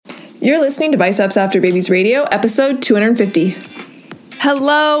You're listening to Biceps After Babies Radio, episode 250.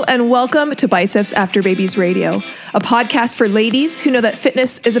 Hello and welcome to Biceps After Babies Radio, a podcast for ladies who know that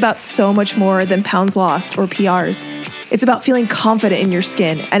fitness is about so much more than pounds lost or PRs. It's about feeling confident in your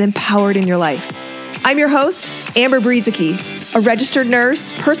skin and empowered in your life. I'm your host, Amber Brezicki, a registered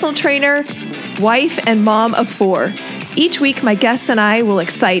nurse, personal trainer, wife, and mom of 4. Each week, my guests and I will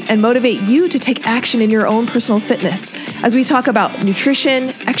excite and motivate you to take action in your own personal fitness as we talk about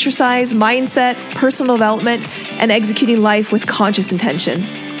nutrition, exercise, mindset, personal development, and executing life with conscious intention.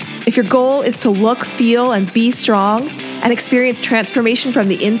 If your goal is to look, feel, and be strong and experience transformation from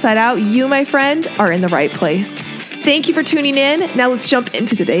the inside out, you, my friend, are in the right place. Thank you for tuning in. Now let's jump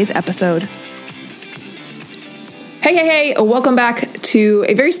into today's episode. Hey, welcome back to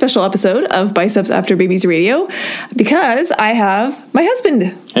a very special episode of Biceps After Babies Radio because I have my husband.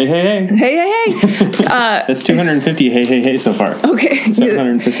 Hey. That's 250 hey so far. Okay.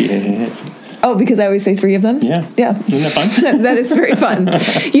 750 hey. Oh, because I always say 3 of them? Yeah. Isn't that fun? That is very fun.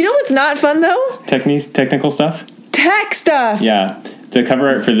 You know what's not fun, though? Technical stuff? Tech stuff. Yeah. The cover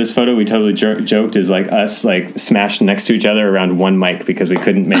art for this photo we totally joked is like us like smashed next to each other around one mic because we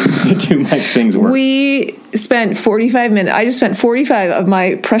couldn't make the 2 mic things work. We spent 45 minutes. I just spent 45 of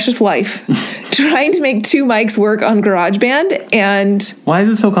my precious life trying to make 2 mics work on GarageBand, and why is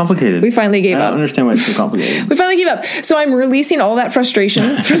it so complicated? We finally gave up. I don't understand why it's so complicated. We finally gave up. So I'm releasing all that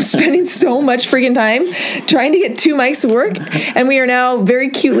frustration from spending so much freaking time trying to get 2 mics to work, and we are now very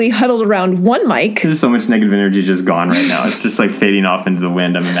cutely huddled around one mic. There's so much negative energy just gone right now. It's just like fading off into the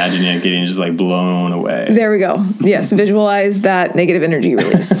wind. I'm imagining it getting just like blown away. There we go. Yes, visualize that negative energy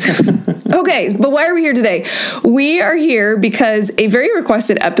release. Okay, but why are we here today? We are here because a very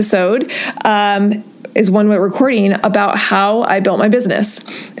requested episode is one we're recording about how I built my business.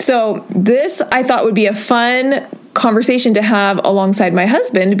 So this I thought would be a fun conversation to have alongside my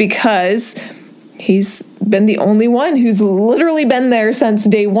husband because he's been the only one who's literally been there since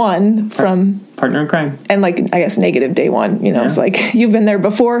day one from... Partner in crime. And like, I guess, negative day one, you know, It's like you've been there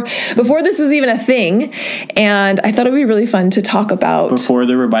before this was even a thing. And I thought it would be really fun to talk about. Before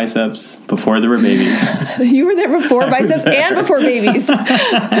there were biceps, before there were babies. You were there before biceps and before babies.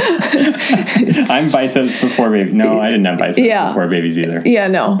 I'm biceps before babies. No, I didn't have biceps before babies either. Yeah,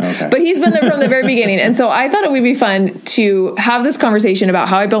 no. Okay. But he's been there from the very beginning. And so I thought it would be fun to have this conversation about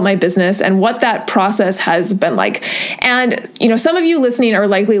how I built my business and what that process has been like. And, you know, some of you listening are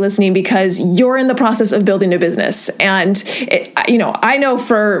likely listening because you're in the process of building a business. And, I know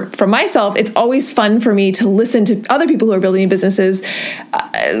for myself, it's always fun for me to listen to other people who are building businesses.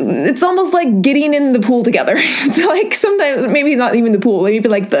 It's almost like getting in the pool together. It's like sometimes, maybe not even the pool, maybe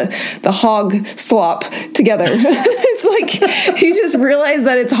like the hog slop together. It's like you just realize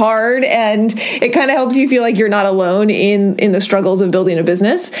that it's hard and it kind of helps you feel like you're not alone in the struggles of building a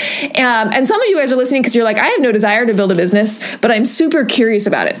business. And some of you guys are listening because you're like, I have no desire to build a business, but I'm super curious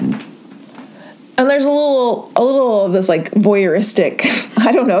about it. And there's a little of this like voyeuristic,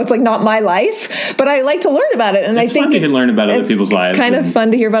 I don't know, it's like not my life, but I like to learn about it. And it's I think fun to learn about other people's lives. Kind of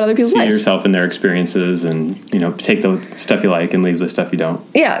fun to hear about other people's lives. See yourself in their experiences and, take the stuff you like and leave the stuff you don't.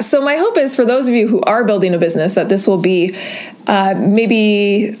 Yeah. So my hope is for those of you who are building a business that this will be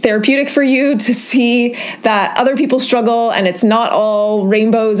maybe therapeutic for you to see that other people struggle and it's not all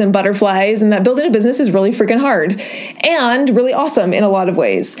rainbows and butterflies and that building a business is really freaking hard and really awesome in a lot of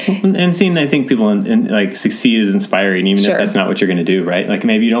ways. And seeing, I think, people like succeed is inspiring, even if that's not what you're going to do, right? Like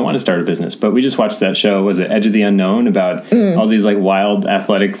maybe you don't want to start a business, but we just watched that show, was it Edge of the Unknown, about all these like wild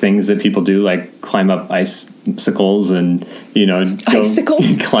athletic things that people do, like climb up icicles and, go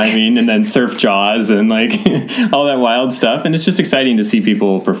climbing and then surf Jaws and like all that wild stuff. And it's just exciting to see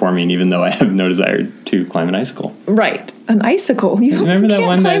people performing, even though I have no desire to climb an icicle. Right. An icicle. You remember that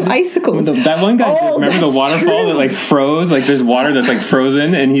one? Icicles. That one guy, remember the waterfall that like froze? Like there's water that's like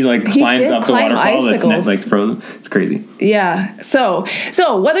frozen and he like climbs up the waterfall that's like frozen. It's crazy. Yeah. So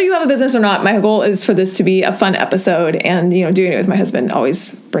whether you have a business or not, my goal is for this to be a fun episode, and doing it with my husband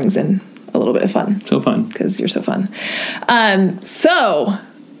always brings in a little bit of fun. So fun. Because you're so fun. So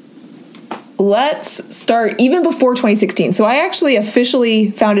let's start even before 2016. So I actually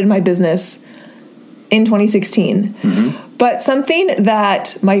officially founded my business in 2016. Mm-hmm. But something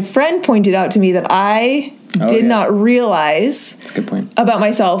that my friend pointed out to me that I did not realize That's a good point. about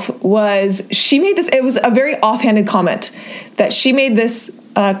myself was she made this, it was a very offhanded comment that she made this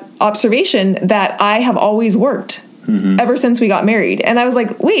observation that I have always worked ever since we got married. And I was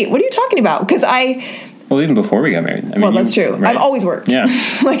like, wait, what are you talking about? Because well, even before we got married. That's true. Right? I've always worked. Yeah.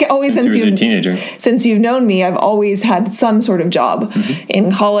 Like always since you were a teenager. Since you've known me, I've always had some sort of job. Mm-hmm.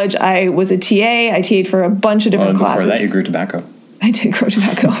 In college, I was a TA. I TA'd for a bunch of different classes. Before that, you grew tobacco. I did grow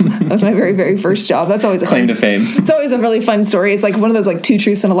tobacco. That was my very, very first job. That's always a claim to fame. It's always a really fun story. It's like one of those like 2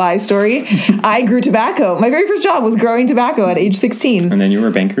 truths and a lie story. I grew tobacco. My very first job was growing tobacco at age 16. And then you were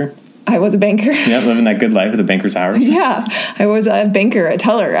a banker? I was a banker. Yeah, living that good life at the banker's hours. Yeah, I was a banker, a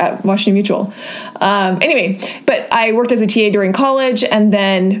teller at Washington Mutual. Anyway, but I worked as a TA during college, and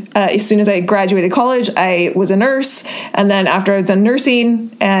then as soon as I graduated college, I was a nurse. And then after I was done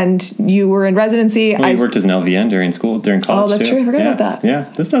nursing, and you were in residency, I worked as an LVN during college. Oh, that's true. I forgot about that.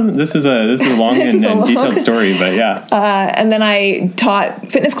 Yeah, this is a long and detailed story, but yeah. And then I taught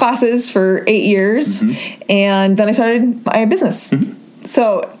fitness classes for 8 years, and then I started my business.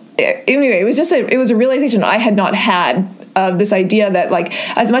 So anyway, it was a realization I had not had of this idea that, like,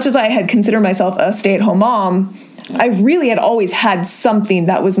 as much as I had considered myself a stay-at-home mom, I really had always had something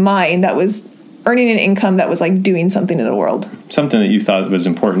that was mine, that was earning an income, that was like doing something in the world. Something that you thought was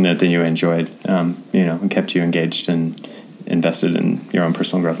important, that you enjoyed, and kept you engaged and invested in your own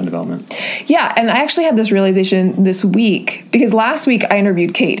personal growth and development. Yeah, and I actually had this realization this week, because last week I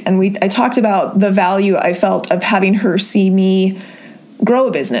interviewed Kate, and I talked about the value I felt of having her see me grow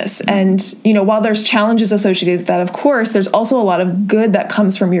a business. And, while there's challenges associated with that, of course, there's also a lot of good that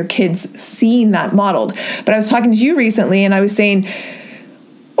comes from your kids seeing that modeled. But I was talking to you recently, and I was saying,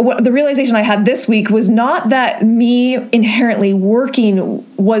 what the realization I had this week was not that me inherently working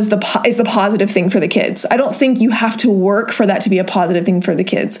is the positive thing for the kids. I don't think you have to work for that to be a positive thing for the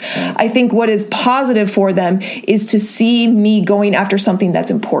kids. I think what is positive for them is to see me going after something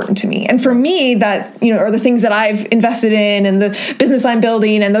that's important to me. And for me, that, are the things that I've invested in and the business I'm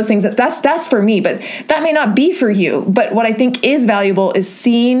building and those things, that's for me, but that may not be for you. But what I think is valuable is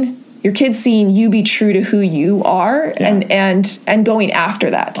seeing your kids, seeing you be true to who you are, and going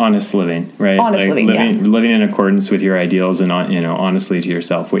after that. Honest living, right? Living in accordance with your ideals, and honestly to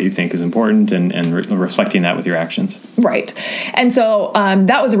yourself what you think is important, and reflecting that with your actions. Right. And so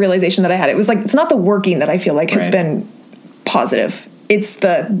that was a realization that I had. It was like, it's not the working that I feel like has been positive. It's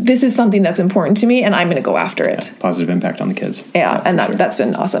this is something that's important to me, and I'm going to go after it. Yeah, positive impact on the kids. Yeah, and that's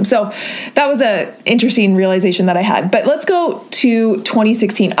been awesome. So that was an interesting realization that I had. But let's go to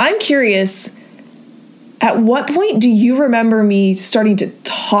 2016. I'm curious, at what point do you remember me starting to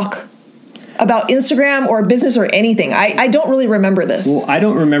talk about Instagram or business or anything? I don't really remember this. Well, I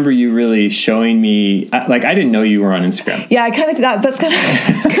don't remember you really showing me, I didn't know you were on Instagram. Yeah, I kind of thought that's kind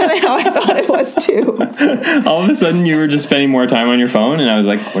of how I thought it was too. All of a sudden you were just spending more time on your phone, and I was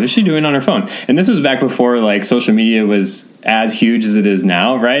like, what is she doing on her phone? And this was back before like social media was as huge as it is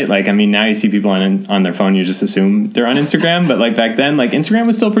now, right? Like, I mean, now you see people on their phone, you just assume they're on Instagram, but like back then, like Instagram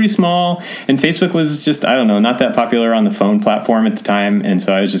was still pretty small, and Facebook was just, I don't know, not that popular on the phone platform at the time. And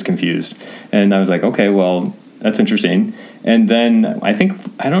so I was just confused, and I was like, okay, well, that's interesting. And then I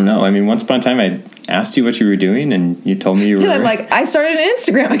don't know. I mean, once upon a time I asked you what you were doing, and you told me you were... And I'm like, I started an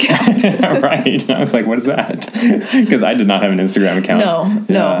Instagram account. Right. And I was like, what is that? Because I did not have an Instagram account.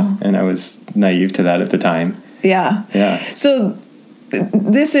 No. And I was naive to that at the time. Yeah. So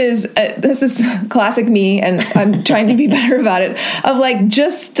this is classic me, and I'm trying to be better about it, of like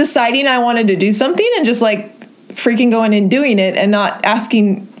just deciding I wanted to do something and just like freaking going and doing it, and not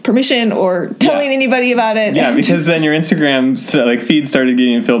asking permission or telling anybody about it. Yeah, because then your Instagram feed started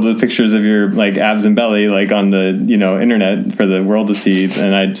getting filled with pictures of your like abs and belly, like on the internet for the world to see,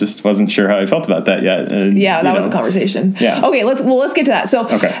 and I just wasn't sure how I felt about that yet. And, that was a conversation. Yeah. Okay, let's get to that. So,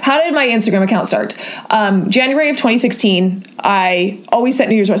 how did my Instagram account start? January of 2016. I always set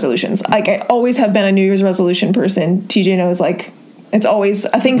New Year's resolutions. Like, I always have been a New Year's resolution person. TJ knows, like, it's always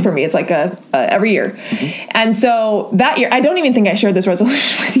a thing for me. It's like a every year. Mm-hmm. And so that year, I don't even think I shared this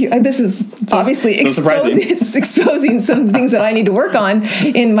resolution with you. This is obviously exposing some things that I need to work on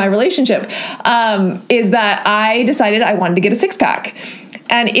in my relationship, is that I decided I wanted to get a 6-pack.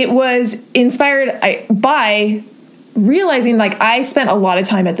 And it was inspired by realizing, like, I spent a lot of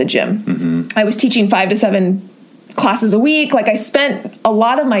time at the gym. Mm-hmm. I was teaching 5 to 7 classes a week. Like, I spent a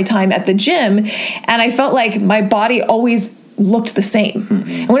lot of my time at the gym, and I felt like my body always looked the same. Mm-hmm.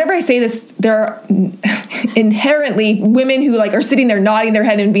 And whenever I say this, there are inherently women who like are sitting there nodding their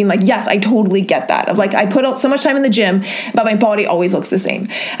head and being like, yes, I totally get that. Of like, I put out so much time in the gym, but my body always looks the same.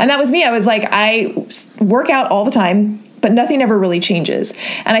 And that was me. I was like, I work out all the time, but nothing ever really changes.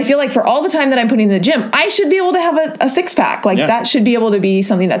 And I feel like for all the time that I'm putting in the gym, I should be able to have a 6-pack. Like that should be able to be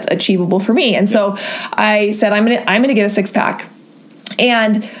something that's achievable for me. And so I said, I'm gonna get a 6-pack.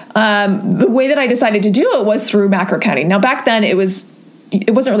 And the way that I decided to do it was through macro counting. Now, back then, it wasn't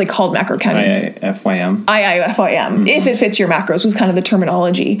really called macro counting. IIFYM. IIFYM. If it fits your macros was kind of the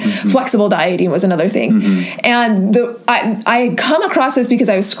terminology. Mm-hmm. Flexible dieting was another thing. Mm-hmm. And I come across this because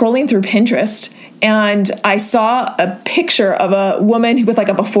I was scrolling through Pinterest, and I saw a picture of a woman with like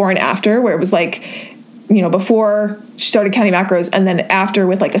a before and after, where it was like, you know, before she started counting macros, and then after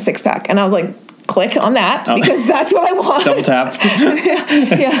with like a 6-pack. And I was like, click on that, because that's what I want. Double tap.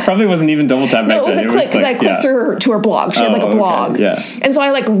 Yeah. Probably wasn't even double tap back then. No, it was a click, because I clicked through to her blog. She had like a blog. Okay. Yeah. And so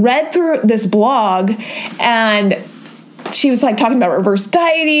I like read through this blog, and she was like talking about reverse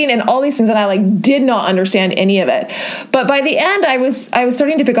dieting and all these things, and I like did not understand any of it. But by the end, I was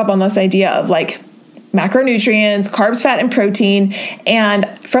starting to pick up on this idea of like macronutrients, carbs, fat, and protein. And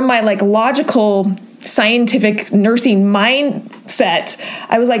from my like logical scientific nursing mindset,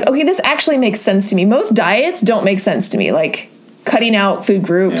 I was like, okay, this actually makes sense to me. Most diets don't make sense to me. Like cutting out food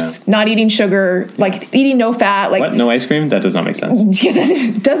groups, not eating sugar, like eating no fat. Like what? No ice cream? That does not make sense. Yeah,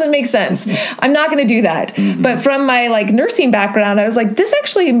 that doesn't make sense. I'm not going to do that. Mm-hmm. But from my like nursing background, I was like, this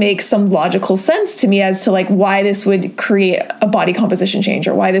actually makes some logical sense to me as to like why this would create a body composition change,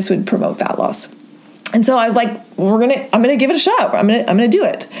 or why this would promote fat loss. And so I was like, I'm going to give it a shot. I'm going to do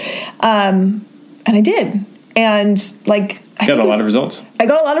it. And I did. And like, I got a lot of results. I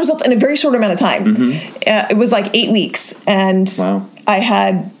got a lot of results in a very short amount of time. Mm-hmm. It was like 8 weeks, and I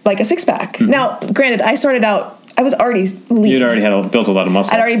had like a 6-pack. Mm-hmm. Now, granted, I started out, I was already lean. You'd already built a lot of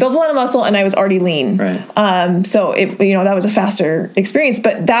muscle. I'd already built a lot of muscle, and I was already lean. Right. So it, you know, that was a faster experience,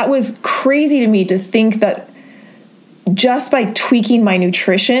 but that was crazy to me to think that just by tweaking my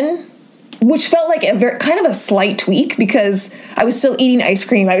nutrition, which felt like a very kind of a slight tweak, because I was still eating ice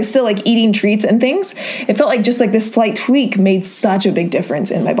cream. I was still like eating treats and things. It felt like just like this slight tweak made such a big difference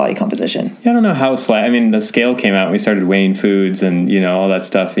in my body composition. Yeah, I don't know how slight. I mean, the scale came out and we started weighing foods and, you know, all that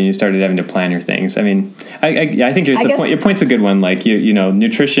stuff, and you started having to plan your things. I mean, I think your point's a good one. Like, you know,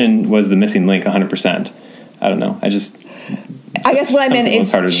 nutrition was the missing link 100%. I don't know. I guess what I meant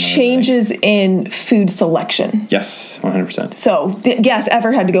is changes in food selection. Yes, 100%. So, yes,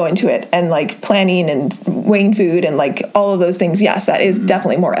 effort had to go into it, and like planning and weighing food and like all of those things. Yes, that is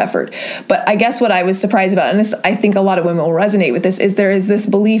definitely more effort. But I guess what I was surprised about, and this, I think a lot of women will resonate with this, is there is this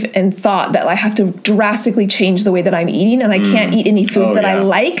belief and thought that I have to drastically change the way that I'm eating, and I can't eat any foods that I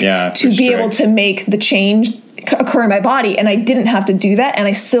like to be able to make the change occur in my body. And I didn't have to do that, and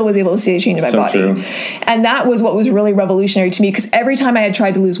I still was able to see a change in my body. True. And that was what was really revolutionary to me, because every time I had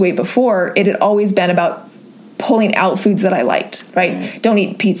tried to lose weight before, it had always been about pulling out foods that I liked, right? Don't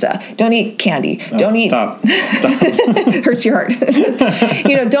eat pizza. Don't eat candy. Don't eat... Stop. Hurts your heart.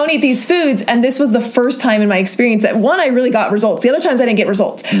 You know, don't eat these foods. And this was the first time in my experience that, one, I really got results. The other times I didn't get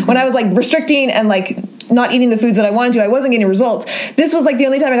results. Mm-hmm. When I was like restricting and like not eating the foods that I wanted to, I wasn't getting results. This was like the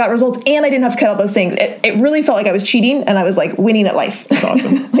only time I got results, and I didn't have to cut out those things. It really felt like I was cheating, and I was like winning at life. That's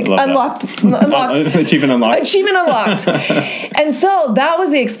awesome. Like unlocked. Achievement unlocked. Achievement unlocked. And so that was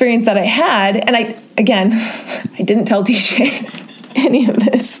the experience that I had. And I didn't tell TJ any of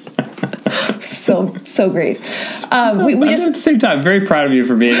this. So great. We just at the same time very proud of you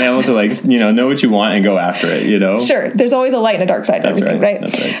for being able to, like, you know what you want and go after it, you know. Sure, there's always a light and a dark side to everything, right?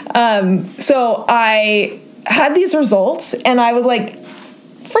 That's right. So I had these results, and I was like,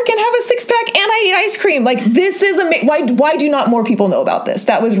 freaking have a 6-pack and I eat ice cream. Like, this is why do not more people know about this?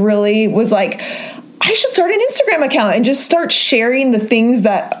 That was like, I should start an Instagram account and just start sharing the things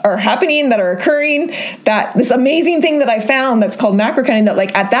that are happening, that are occurring, that this amazing thing that I found that's called macro counting, that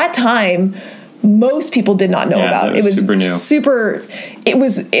like at that time, most people did not know about. It was super new. It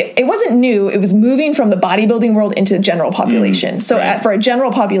wasn't new. It was moving from the bodybuilding world into the general population. For a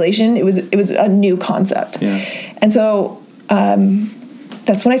general population, it was a new concept. Yeah. And so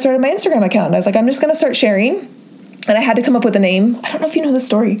that's when I started my Instagram account. And I was like, I'm just going to start sharing. And I had to come up with a name. I don't know if you know this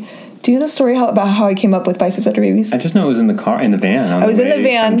story. Do you know the story about how I came up with Biceps After Babies? I just know it was in the van. I was in the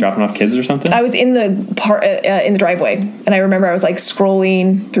van dropping off kids or something. I was in the in the driveway, and I remember I was like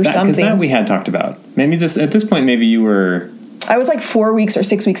scrolling through something. Because that we had talked about. Maybe at this point, maybe you were. I was like 4 weeks or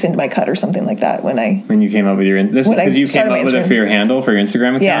 6 weeks into my cut or something like that when you came up with because you came up with it for your handle, for your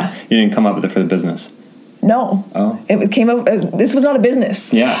Instagram account. Yeah. You didn't come up with it for the business. No. Oh. It came up as, this was not a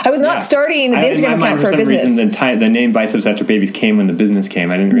business. Yeah. I was not starting the Instagram account for a business. Reason, the name Biceps After Babies came when the business came.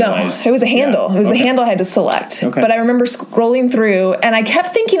 I didn't realize. No, it was a handle. Yeah. It was the handle I had to select. Okay. But I remember scrolling through, and I kept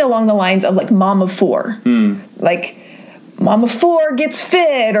thinking along the lines of like Mom of 4. Like, Mom of 4 gets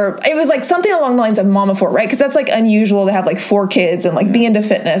fit, or it was like something along the lines of Mom of 4, right? Because that's like unusual to have like 4 kids and like be into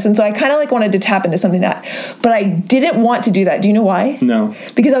fitness. And so I kind of like wanted to tap into something that, but I didn't want to do that. Do you know why? No.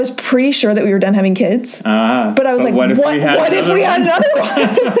 Because I was pretty sure that we were done having kids. But I was like, what if we had another one?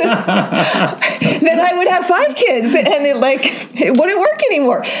 Then I would have 5 kids, and it wouldn't work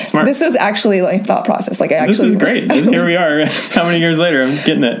anymore. Smart. This was actually like thought process. Like this is great. Here we are. How many years later? I'm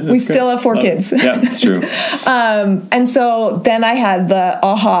getting it. We still have 4 kids. Yeah, it's true. And so then I had the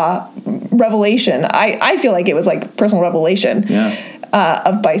aha revelation. I feel like it was like personal revelation.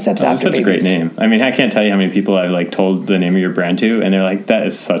 Of Biceps After Babies. Such a great name. I mean, I can't tell you how many people I've like told the name of your brand to, and they're like, "That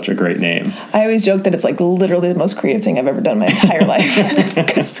is such a great name." I always joke that it's like literally the most creative thing I've ever done in my entire life,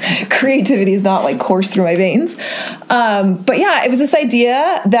 because creativity is not like coursed through my veins. But yeah, it was this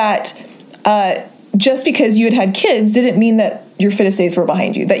idea that just because you had kids didn't mean that your fittest days were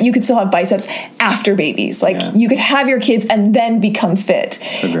behind you, that you could still have biceps after babies. Like you could have your kids and then become fit.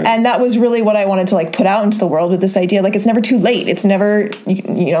 So and that was really what I wanted to like put out into the world with this idea. Like, it's never too late. It's never,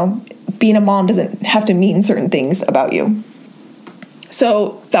 you know, being a mom doesn't have to mean certain things about you.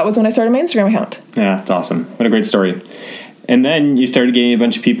 So that was when I started my Instagram account. Yeah, it's awesome. What a great story. And then you started getting a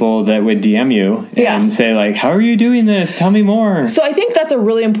bunch of people that would DM you and say, like, how are you doing this? Tell me more. So I think that's a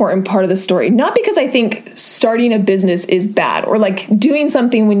really important part of the story. Not because I think starting a business is bad, or like doing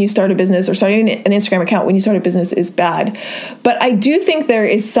something when you start a business or starting an Instagram account when you start a business is bad. But I do think there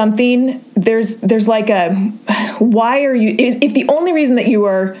is something, there's like a, why are you, if the only reason that you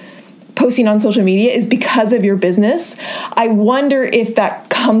are posting on social media is because of your business, I wonder if that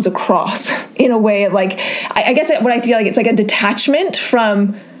comes across in a way like, I guess what I feel like it's like a detachment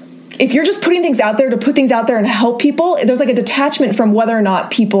from, if you're just putting things out there to put things out there and help people, there's like a detachment from whether or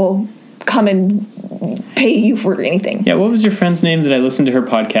not people come and pay you for anything. Yeah, what was your friend's name that I listened to her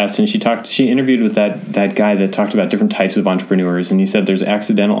podcast, and she interviewed with that guy that talked about different types of entrepreneurs, and he said there's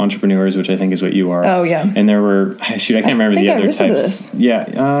accidental entrepreneurs, which I think is what you are. Oh yeah. And there were, I can't remember the other types. To this.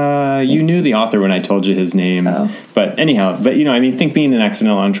 Yeah, you knew the author when I told you his name. Oh. But anyhow, you know, I mean, think being an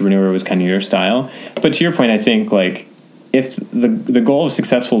accidental entrepreneur was kind of your style. But to your point, I think like if the goal of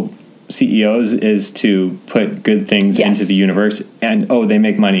successful CEOs is to put good things into the universe, and they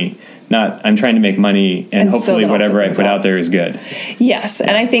make money. Not, I'm trying to make money, and hopefully whatever I put out there is good. Yes.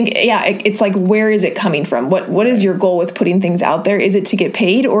 And I think, it's like, where is it coming from? What is your goal with putting things out there? Is it to get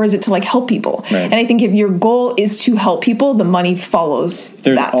paid, or is it to like help people? Right. And I think if your goal is to help people, the money follows.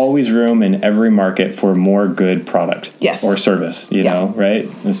 There's always room in every market for more good product or service, you know, right?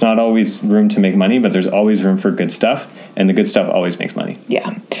 It's not always room to make money, but there's always room for good stuff, and the good stuff always makes money.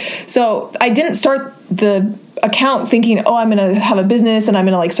 Yeah. So I didn't start the account thinking, I'm going to have a business and I'm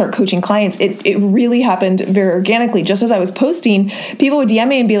going to like start coaching clients. It really happened very organically. Just as I was posting, people would DM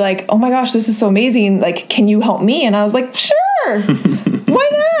me and be like, oh my gosh, this is so amazing. Like, can you help me? And I was like, sure. Why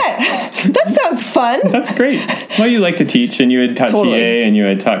not? That sounds fun. That's great. Well, you like to teach, and you had taught TA and you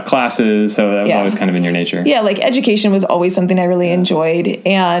had taught classes. So that was always kind of in your nature. Yeah. Like, education was always something I really enjoyed.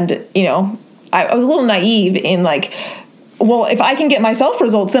 And, you know, I was a little naive in like, well, if I can get myself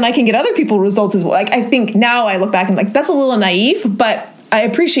results, then I can get other people results as well. Like, I think now I look back and like, that's a little naive, but I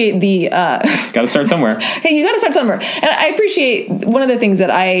appreciate the... got to start somewhere. Hey, you got to start somewhere. And I appreciate one of the things that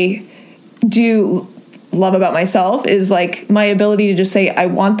I do love about myself is like my ability to just say, I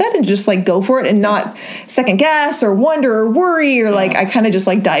want that, and just like go for it and not second guess or wonder or worry, or like, I kind of just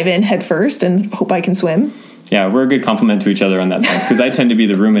like dive in head first and hope I can swim. Yeah, we're a good compliment to each other in that sense, because I tend to be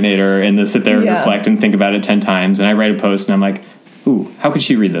the ruminator and sit there and reflect and think about it 10 times, and I write a post and I'm like, ooh, how could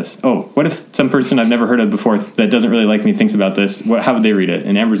she read this? Oh, what if some person I've never heard of before that doesn't really like me thinks about this? How would they read it?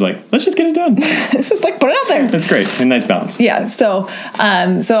 And Amber's like, let's just get it done. Let's just like put it out there. That's great. A nice balance. Yeah. So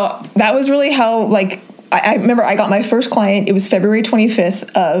that was really how like I remember I got my first client. It was February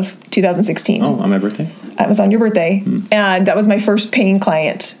 25th of 2016. Oh, on my birthday? It was on your birthday. And that was my first paying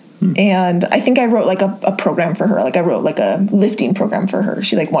client. And I think I wrote like a program for her. Like I wrote like a lifting program for her.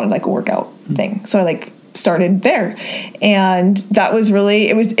 She like wanted like a workout thing. So I like started there. And that was really,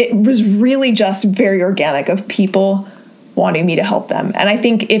 it was really just very organic of people wanting me to help them. And I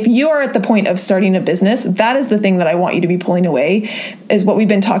think if you are at the point of starting a business, that is the thing that I want you to be pulling away, is what we've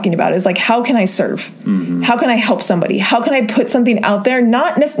been talking about, is like, how can I serve? How can I help somebody? How can I put something out there?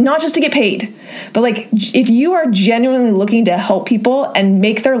 Not just to get paid, but like, if you are genuinely looking to help people and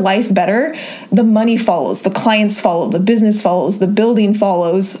make their life better, the money follows, the clients follow, the business follows, the building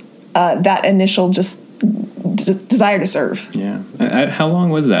follows, that initial just desire to serve. Yeah. How long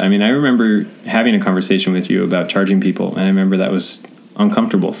was that? I mean, I remember having a conversation with you about charging people, and I remember that was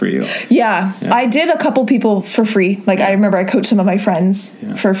uncomfortable for you. Yeah. I did a couple people for free. Like I remember I coached some of my friends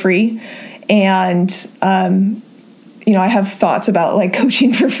for free, and you know, I have thoughts about like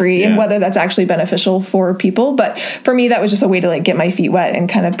coaching for free and whether that's actually beneficial for people. But for me, that was just a way to like get my feet wet and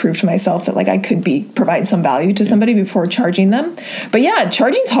kind of prove to myself that like I could provide some value to somebody before charging them. But yeah,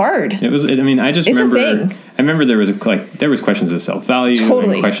 charging's hard. I remember there was questions of self-value,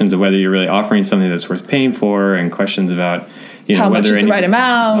 and questions of whether you're really offering something that's worth paying for, and questions about, you know, how much is the right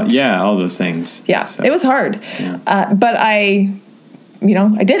amount. All those things. Yeah, so, it was hard. Yeah. But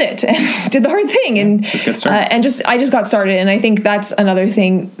I did it and did the hard thing and just get started. I just got started. And I think that's another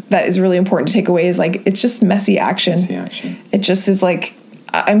thing that is really important to take away is like, it's just messy action. It just is like,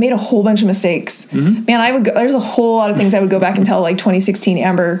 I made a whole bunch of mistakes. Man, there's a whole lot of things I would go back and tell like 2016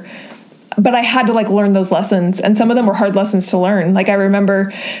 Amber, but I had to like learn those lessons, and some of them were hard lessons to learn. Like I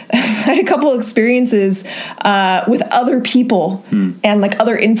remember I had a couple of experiences with other people and like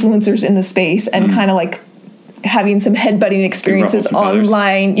other influencers in the space, and kind of like having some headbutting experiences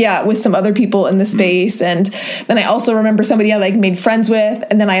online, with some other people in the space. And then I also remember somebody I like made friends with,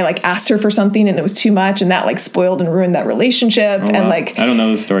 and then I like asked her for something and it was too much, and that like spoiled and ruined that relationship. And like, I don't know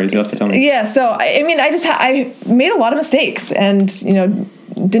those stories. You'll have to tell me. Yeah. So, I mean, I made a lot of mistakes and,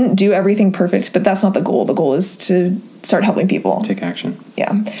 didn't do everything perfect, but that's not the goal. The goal is to start helping people. Take action.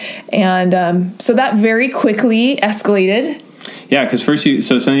 Yeah. And so that very quickly escalated. Yeah, because first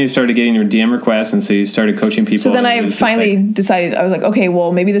then you started getting your DM requests, and so you started coaching people. So then I finally decided, I was like, okay,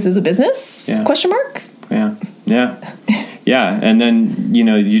 well, maybe this is a business? Question mark? Yeah. And then,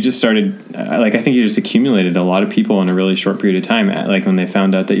 you just started, I think you just accumulated a lot of people in a really short period of time, like when they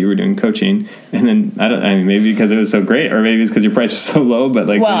found out that you were doing coaching. And then, maybe because it was so great, or maybe it's because your price was so low, but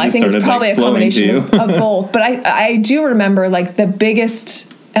like, I think it's probably a combination of both. But I do remember like the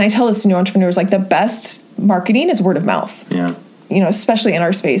biggest, and I tell this to new entrepreneurs, like the best marketing is word of mouth. Yeah. Especially in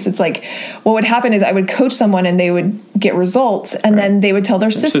our space, it's like what would happen is I would coach someone and they would get results, and then they would tell their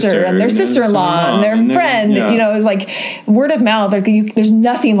sister and their sister-in-law and their friend. It was like word of mouth. Like there's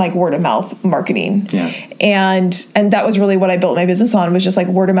nothing like word of mouth marketing. Yeah. And that was really what I built my business on, was just like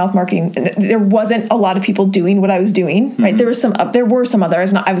word of mouth marketing. And there wasn't a lot of people doing what I was doing. Right. There were some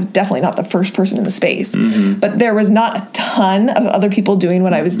others. I was definitely not the first person in the space, but there was not a ton of other people doing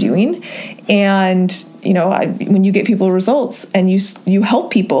what I was doing. And when you get people results and you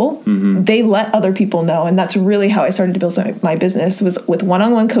help people, they let other people know. And that's really how I started to build my business, was with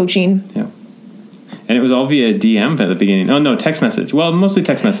one-on-one coaching. Yeah. And it was all via DM at the beginning. Oh, no, text message. Well, mostly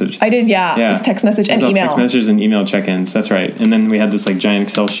text message. I did, yeah. It was text message and email. Text messages and email check-ins. That's right. And then we had this like giant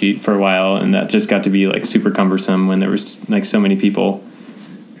Excel sheet for a while, and that just got to be like super cumbersome when there was like so many people.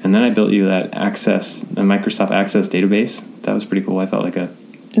 And then I built you that Microsoft Access database. That was pretty cool. I felt like I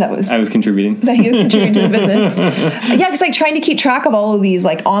was contributing. That he was contributing to the business. Yeah, because like trying to keep track of all of these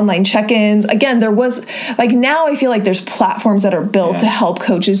like online check-ins. Again, there was like, now I feel like there's platforms that are built to help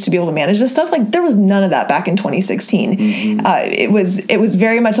coaches to be able to manage this stuff. Like there was none of that back in 2016. It was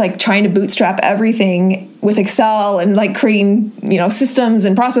very much like trying to bootstrap everything with Excel and like creating, systems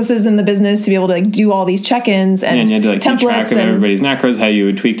and processes in the business to be able to like do all these check-ins and you had to like templates keep track of everybody's macros, how you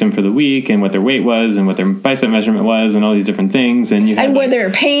would tweak them for the week, and what their weight was, and what their bicep measurement was, and all these different things. And when they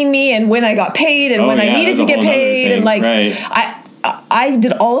were paying me, and when I got paid, and when I needed to get paid, and like I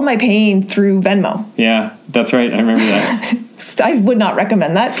did all of my paying through Venmo. Yeah, that's right. I remember that. I would not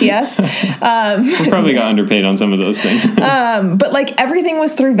recommend that. P.S. We probably got underpaid on some of those things. But like everything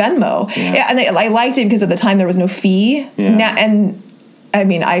was through Venmo. Yeah, and I liked it because at the time there was no fee. Yeah. Now, and I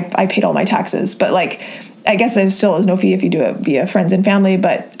mean, I paid all my taxes, but like, I guess there still is no fee if you do it via friends and family.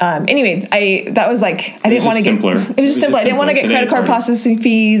 But anyway, I didn't want to get simpler. It was just simpler. I didn't want to get credit card processing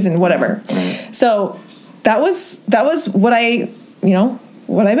fees and whatever. Right. So that was what I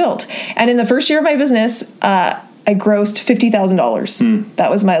built. And in the first year of my business, I grossed $50,000. That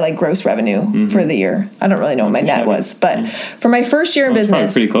was my like gross revenue for the year. I don't really know what my net was, but for my first year in business,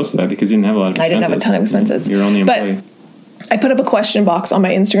 probably pretty close to that because you didn't have a lot of expenses. I didn't have a ton of expenses. You're only employee. But I put up a question box on my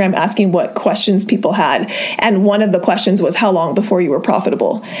Instagram asking what questions people had. And one of the questions was, how long before you were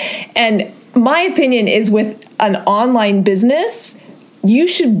profitable? And my opinion is, with an online business, you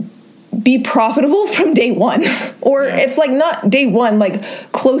should be profitable from day one, or if like not day one, like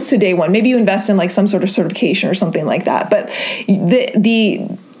close to day one. Maybe you invest in like some sort of certification or something like that. But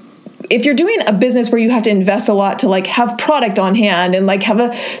if you're doing a business where you have to invest a lot to like have product on hand and like have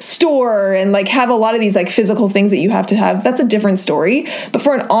a store and like have a lot of these like physical things that you have to have, that's a different story. But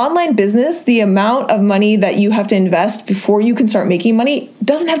for an online business, the amount of money that you have to invest before you can start making money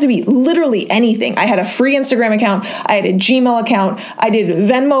doesn't have to be literally anything. I had a free Instagram account. I had a Gmail account. I did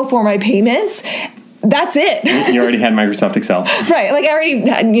Venmo for my payments. That's it. You already had Microsoft Excel. Right. Like I already,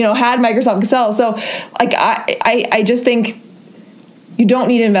 had Microsoft Excel. So like I just think you don't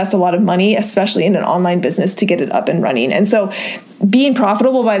need to invest a lot of money, especially in an online business, to get it up and running. And so being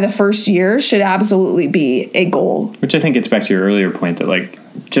profitable by the first year should absolutely be a goal. Which I think gets back to your earlier point that like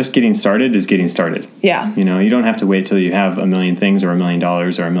just getting started is getting started. Yeah. You don't have to wait till you have 1 million things or $1 million or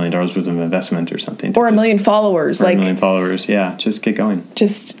 $1 million worth of investment or something. Or 1 million followers. Or 1 million followers. Yeah. Just get going.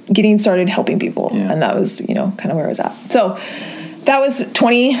 Just getting started helping people. Yeah. And that was, kind of where I was at. So that was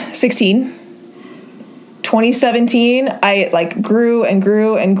 2016. 2017, I like grew and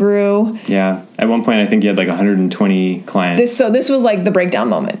grew and grew. Yeah. At one point, I think you had like 120 clients. This was like the breakdown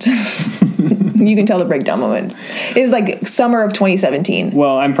moment. You can tell the breakdown moment. It was like summer of 2017.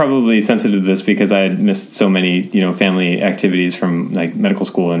 Well, I'm probably sensitive to this because I had missed so many, family activities from like medical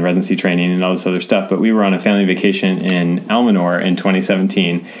school and residency training and all this other stuff. But we were on a family vacation in Almanor in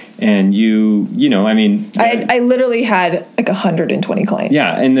 2017. And I literally had like 120 clients.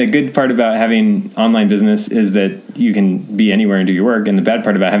 Yeah. And the good part about having online business is that you can be anywhere and do your work. And the bad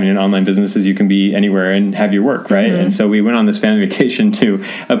part about having an online business is you can be anywhere and have your work, right? Mm-hmm. And so we went on this family vacation to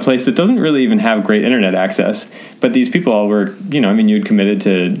a place that doesn't really even have great internet access. But these people all were, you'd committed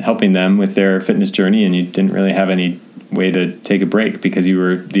to helping them with their fitness journey, and you didn't really have any way to take a break because you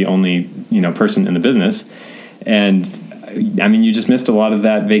were the only, person in the business. And you just missed a lot of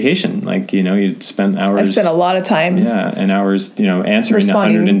that vacation. Like, you spent hours. I spent a lot of time. Yeah, and hours, answering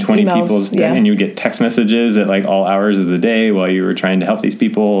 120 emails, people's, yeah. And you would get text messages at like all hours of the day while you were trying to help these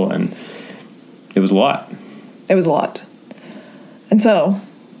people, and it was a lot. It was a lot. And so,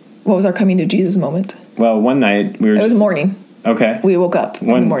 what was our coming to Jesus moment? Well, one night we were. It was morning. Okay. We woke up in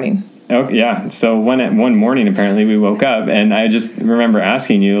the morning. Oh yeah. So one morning apparently we woke up, and I just remember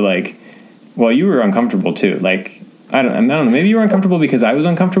asking you like, well, you were uncomfortable too, like. I don't know. Maybe you were uncomfortable because I was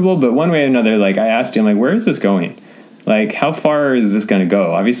uncomfortable, but one way or another, like I asked you, I'm like, where is this going? Like, how far is this going to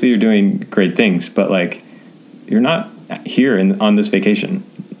go? Obviously, you're doing great things, but like, you're not here on this vacation.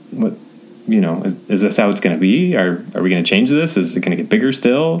 What, is this how it's going to be? Are we going to change this? Is it going to get bigger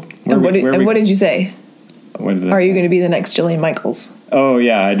still? What did you say? Are you going to be the next Jillian Michaels? Oh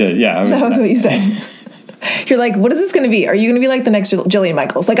yeah, I did. Yeah, that was what you said. You're like, what is this going to be? Are you going to be like the next Jillian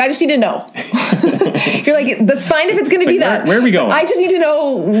Michaels? Like, I just need to know. You're like, that's fine if it's going to be that. Where are we going? I just need to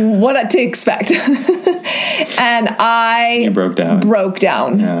know what to expect. And You broke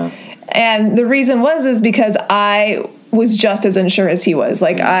down. Yeah. And the reason was because I was just as unsure as he was.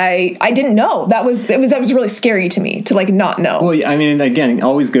 Like, I didn't know. That was really scary to me to like not know. Well, again,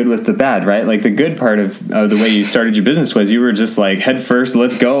 always good with the bad, right? Like the good part of the way you started your business was you were just like head first,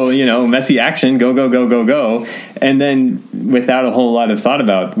 let's go, messy action, go, go, go, go, go. And then without a whole lot of thought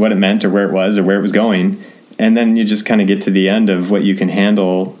about what it meant or where it was or where it was going. And then you just kind of get to the end of what you can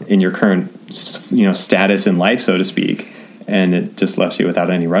handle in your current, status in life, so to speak. And it just left you without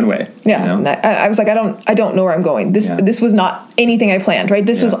any runway. Yeah, and I was like, I don't know where I'm going. This was not anything I planned, right?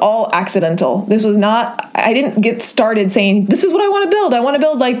 This was all accidental. This was not. I didn't get started saying this is what I want to build. I want to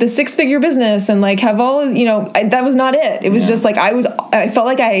build like the 6-figure business and like have all. That was not it. It was just like I felt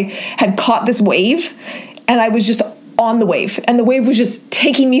like I had caught this wave, and I was just on the wave, and the wave was just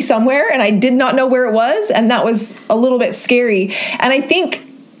taking me somewhere, and I did not know where it was, and that was a little bit scary. And I think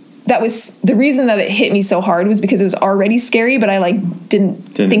that was the reason that it hit me so hard was because it was already scary, but I like didn't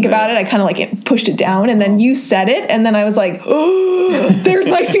think about it. I kind of like pushed it down, and then you said it, and then I was like, oh, there's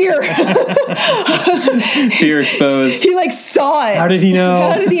my fear. Fear exposed. He like saw it. How did he know?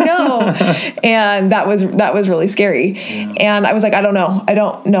 And that was really scary. Yeah. And I was like, I don't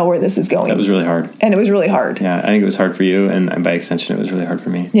know where this is going. That was really hard. And it was really hard. Yeah, I think it was hard for you, and by extension, it was really hard for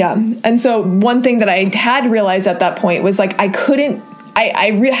me. Yeah. And so one thing that I had realized at that point was like I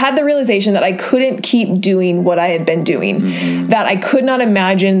had the realization that I couldn't keep doing what I had been doing, that I could not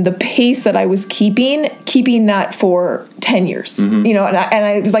imagine the pace that I was keeping that for 10 years, and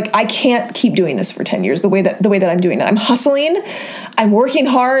I was like, I can't keep doing this for 10 years, the way that I'm doing it. I'm hustling, I'm working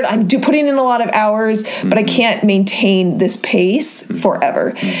hard, I'm putting in a lot of hours, but I can't maintain this pace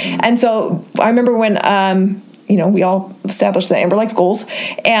forever. And so I remember when, we all established the Amber Likes goals.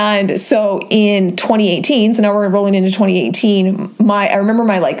 And so in 2018, so now we're rolling into 2018, I remember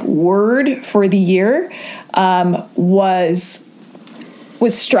my like word for the year was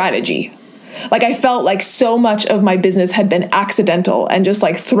strategy. Like I felt like so much of my business had been accidental and just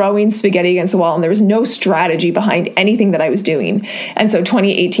like throwing spaghetti against the wall, and there was no strategy behind anything that I was doing. And so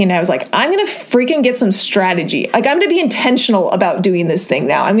 2018, I was like, I'm going to freaking get some strategy. Like I'm going to be intentional about doing this thing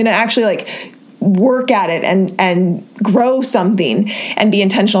now. I'm going to actually like work at it and grow something and be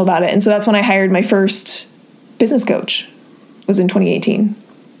intentional about it. And so that's when I hired my first business coach, was in 2018.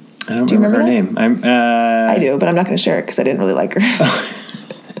 I don't remember her name. I do, but I'm not going to share it because I didn't really like her.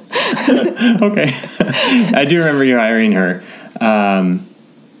 Okay. I do remember you hiring her. I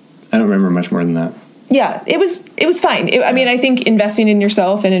don't remember much more than that. Yeah, it was fine. I think investing in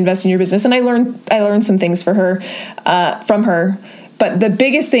yourself and investing in your business, and I learned some things from her. But the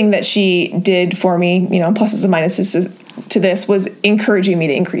biggest thing that she did for me, pluses and minuses to this, was encouraging me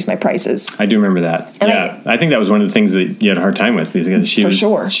to increase my prices. I do remember that. And I think that was one of the things that you had a hard time with, because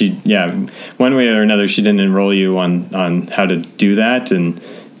one way or another, she didn't enroll you on how to do that. And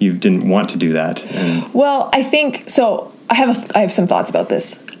you didn't want to do that. And well, I think so. I have some thoughts about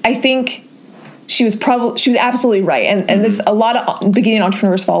this. I think she was absolutely right. And this, a lot of beginning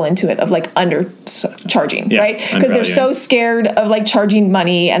entrepreneurs fall into it of like undercharging, right? Because they're so scared of like charging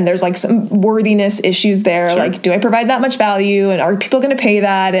money, and there's like some worthiness issues there. Sure. Like, do I provide that much value, and are people going to pay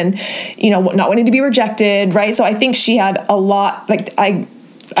that? And, not wanting to be rejected. Right. So I think she had a lot, like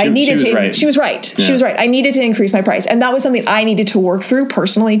she was right. Yeah. She was right. I needed to increase my price. And that was something I needed to work through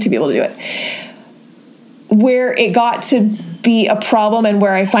personally to be able to do it. Where it got to be a problem and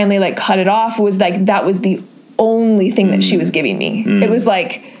where I finally like cut it off was like, that was the only thing that she was giving me. It was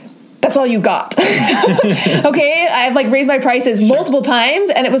like, that's all you got. Okay. I've like raised my prices multiple times,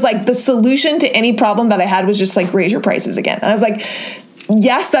 and it was like the solution to any problem that I had was just like raise your prices again. And I was like,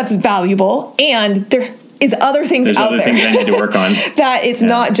 yes, that's valuable. And there's other things out there. There's other things I need to work on. That it's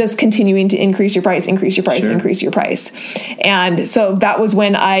not just continuing to increase your price. And so that was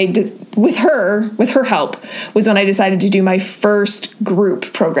when with her help, was when I decided to do my first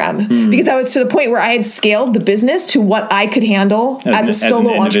group program. Because I was to the point where I had scaled the business to what I could handle as a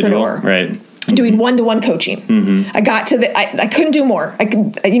solo entrepreneur. Right. Doing one-to-one coaching. I got to I couldn't do more.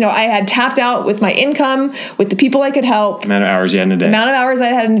 I had tapped out with my income, with the people I could help. Amount of hours you had in a day. Amount of hours I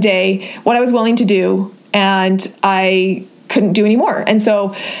had in a day, what I was willing to do. And I couldn't do any more. And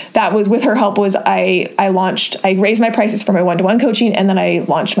so that was, with her help, was I raised my prices for my one-to-one coaching, and then I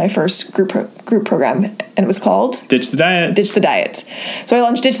launched my first group program, and it was called Ditch the Diet. So I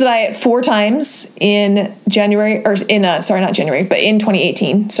launched Ditch the Diet 4 times in January, or in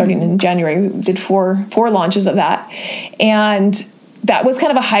 2018, starting in January. We did four launches of that. And that was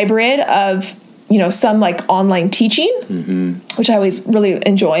kind of a hybrid of, some like online teaching, which I always really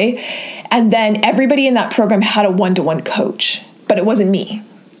enjoy. And then everybody in that program had a one-to-one coach, but it wasn't me.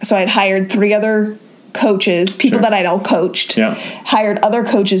 So I'd hired 3 other coaches, people that I'd all coached, hired other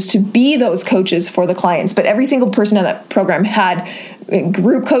coaches to be those coaches for the clients. But every single person in that program had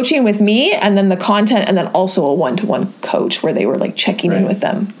group coaching with me, and then the content, and then also a one-to-one coach where they were like checking in with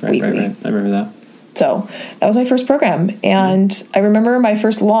them weekly. Right. I remember that. So that was my first program. And I remember my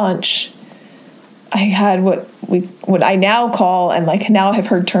first launch, I had what I now call, and like now have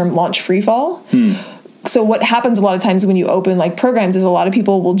heard term, launch free fall. So what happens a lot of times when you open like programs is a lot of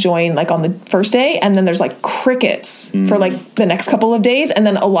people will join like on the first day, and then there's like crickets for like the next couple of days, and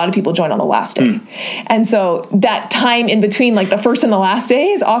then a lot of people join on the last day. And so that time in between like the first and the last day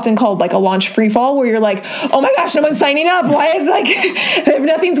is often called like a launch free fall, where you're like, oh my gosh, no one's signing up. Why is like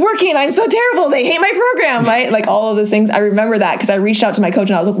nothing's working? I'm so terrible. They hate my program, right? Like all of those things. I remember that because I reached out to my coach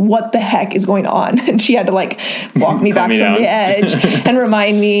and I was like, what the heck is going on? And she had to like walk me back from the edge and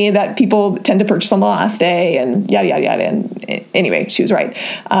remind me that people tend to purchase on the last day and yada, yada, yada. And anyway, she was right.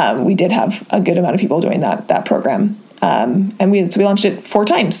 We did have a good amount of people doing that program. And we launched it 4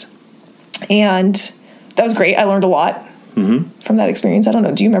 times, and that was great. I learned a lot from that experience. I don't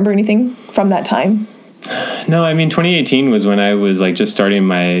know. Do you remember anything from that time? No, I mean, 2018 was when I was like just starting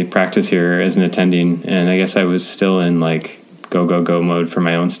my practice here as an attending. And I guess I was still in like go mode for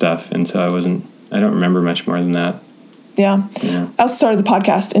my own stuff. And so I don't remember much more than that. Yeah. I also started the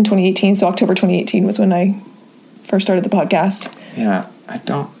podcast in 2018. So October 2018 was when I first started the podcast. Yeah. I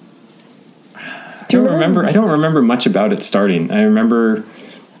don't remember much about it starting. I remember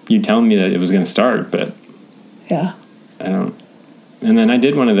you telling me that it was going to start, but yeah, I don't. And then I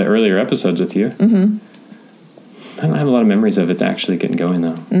did one of the earlier episodes with you. I don't have a lot of memories of it actually getting going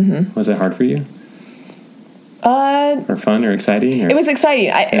though. Was it hard for you? Or fun or exciting? Or? It was exciting.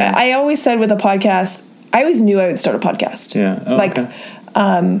 I always said with a podcast, I always knew I would start a podcast. Yeah. Oh, okay.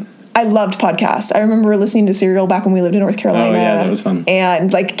 I loved podcasts. I remember listening to Serial back when we lived in North Carolina. Oh yeah, that was fun.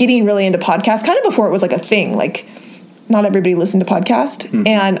 And like getting really into podcasts kind of before it was like a thing. Like not everybody listened to podcast.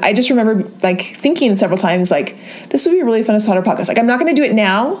 And I just remember like thinking several times like, this would be really fun to start a podcast. Like I'm not going to do it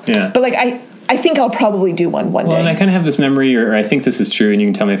now, but like I think I'll probably do one day. Well, and I kind of have this memory, or I think this is true, and you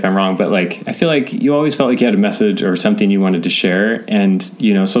can tell me if I'm wrong, but like, I feel like you always felt like you had a message or something you wanted to share. And,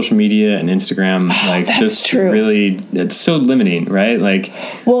 social media and Instagram, like just true. Really, it's so limiting, right? Like,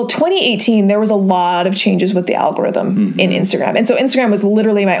 well, 2018, there was a lot of changes with the algorithm in Instagram. And so Instagram was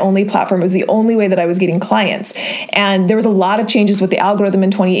literally my only platform. It was the only way that I was getting clients. And there was a lot of changes with the algorithm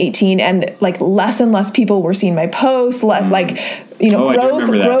in 2018. And like less and less people were seeing my posts, growth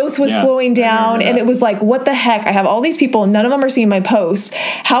was slowing down. And it was like, what the heck? I have all these people, none of them are seeing my posts.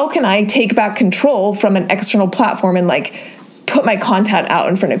 How can I take back control from an external platform and like put my content out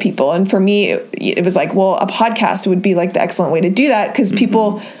in front of people? And for me, it was like, well, a podcast would be like the excellent way to do that, because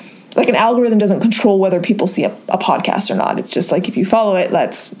people like an algorithm doesn't control whether people see a podcast or not. It's just like if you follow it,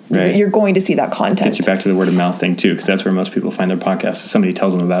 you're going to see that content. Gets you back to the word of mouth thing too, because that's where most people find their podcasts. Somebody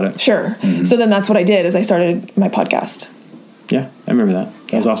tells them about it. Sure. Mm-hmm. So then that's what I did is I started my podcast. Yeah, I remember that.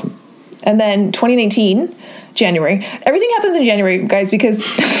 That was awesome. And then 2019, January. Everything happens in January, guys, because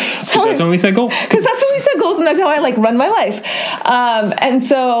that's when we set goals. Because that's when we set goals, and that's how I run my life. And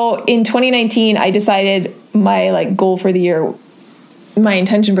so in 2019, I decided my goal for the year, my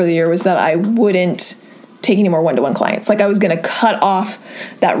intention for the year was that I wouldn't take any more one-to-one clients. I was going to cut off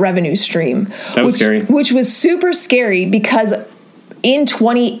that revenue stream. That was scary. Which was super scary because in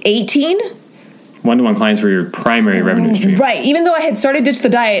 2018, one-to-one clients were your primary revenue stream. Right. Even though I had started Ditch the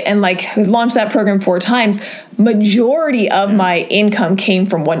Diet and launched that program 4 times, majority of my income came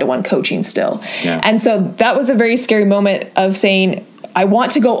from one-to-one coaching still. Yeah. And so that was a very scary moment of saying, I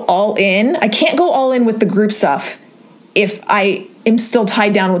want to go all in. I can't go all in with the group stuff if I am still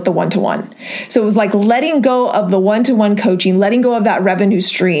tied down with the one-to-one. So it was letting go of the one-to-one coaching, letting go of that revenue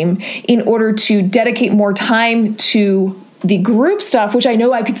stream in order to dedicate more time to the group stuff, which I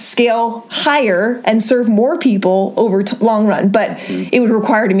know I could scale higher and serve more people over long run, but it would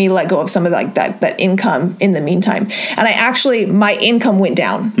require me to let go of some of that income in the meantime. And my income went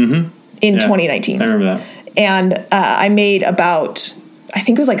down in 2019. I remember that. And I made about, I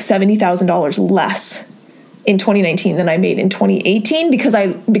think it was $70,000 less in 2019 than I made in 2018 because I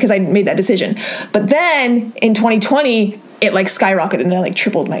made that decision. But then in 2020, it skyrocketed and I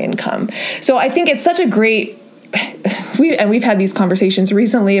tripled my income. So I think it's such a great, we've had these conversations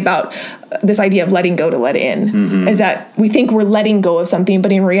recently about this idea of letting go to let in, is that we think we're letting go of something,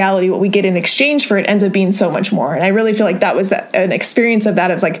 but in reality, what we get in exchange for it ends up being so much more. And I really feel that was an experience of that.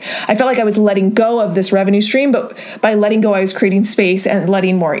 It was I felt like I was letting go of this revenue stream, but by letting go, I was creating space and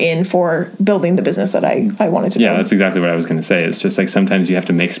letting more in for building the business that I wanted to build. Yeah, that's exactly what I was going to say. It's just sometimes you have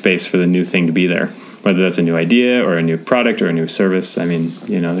to make space for the new thing to be there, whether that's a new idea or a new product or a new service. I mean,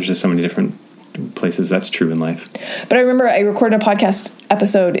 there's just so many different places that's true in life. But I remember I recorded a podcast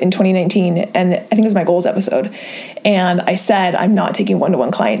episode in 2019, and I think it was my goals episode, and I said I'm not taking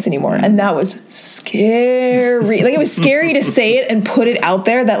one-to-one clients anymore, and that was scary. It was scary to say it and put it out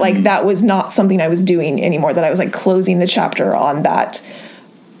there that that was not something I was doing anymore, that I was closing the chapter on that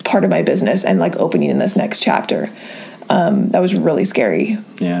part of my business and opening in this next chapter. That was really scary.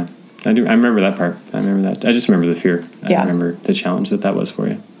 Yeah, I do. I remember that part. I remember that. I just remember the fear. I remember the challenge that was for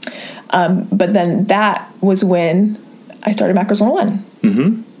you. But then that was when I started Macros 101.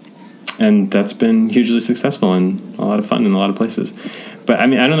 Mm-hmm. And that's been hugely successful and a lot of fun in a lot of places. But I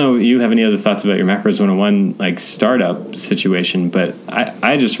mean, I don't know, you have any other thoughts about your Macros 101 startup situation, but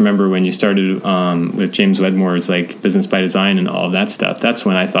I just remember when you started with James Wedmore's Business by Design and all of that stuff. That's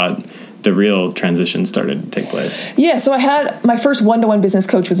when I thought the real transition started to take place. Yeah, so I had my first one-to-one business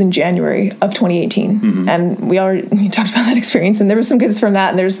coach was in January of 2018, and we talked about that experience, and there was some goods from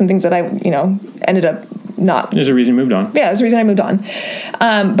that, and there was some things that I, ended up not. There's a reason you moved on. Yeah, there's a reason I moved on.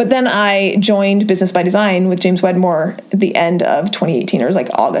 But then I joined Business by Design with James Wedmore at the end of 2018. It was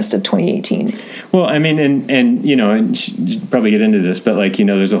August of 2018. Well, I mean, and you probably get into this, but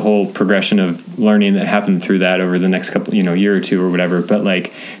there's a whole progression of learning that happened through that over the next couple, year or two or whatever. But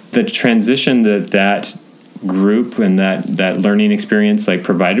the transition that group and that learning experience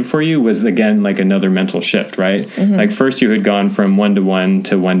provided for you was again another mental shift, right? First you had gone from one-to-one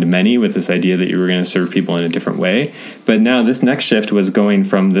to one-to-many with this idea that you were going to serve people in a different way, but now this next shift was going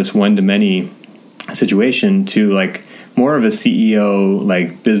from this one-to-many situation to more of a CEO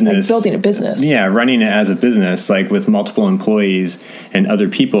business, building a business. Yeah, running it as a business with multiple employees and other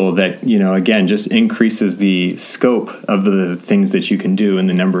people that again just increases the scope of the things that you can do and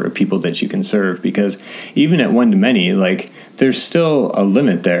the number of people that you can serve, because even at one to many there's still a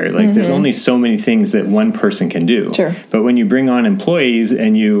limit there. There's only so many things that one person can do. Sure. But when you bring on employees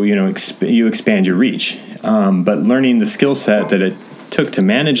and you expand your reach, but learning the skill set that it took to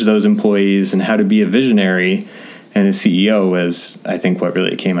manage those employees and how to be a visionary and a CEO was, I think, what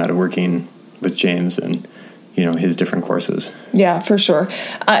really came out of working with James and, his different courses. Yeah, for sure.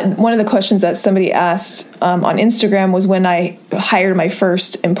 One of the questions that somebody asked on Instagram was when I hired my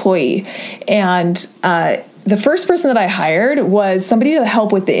first employee. And the first person that I hired was somebody to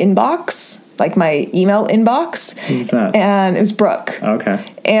help with the inbox, my email inbox. Who's that? And it was Brooke. Okay.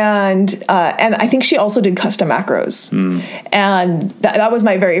 And I think she also did custom macros. And that was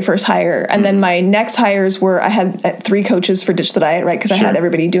my very first hire. And then my next hires were, I had 3 coaches for Ditch the Diet, right? Because I had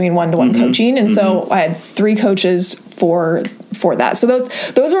everybody doing one-to-one coaching. And so I had 3 coaches for that. So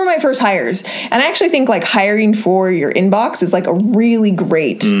those were my first hires. And I actually think hiring for your inbox is a really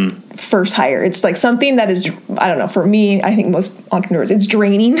great first hire. It's like something that is, I don't know, for me, I think most entrepreneurs, it's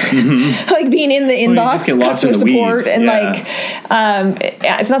draining. Like being in the inbox, customer support, and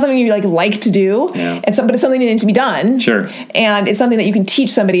it's not something you like to do. But it's something that needs to be done. Sure. And it's something that you can teach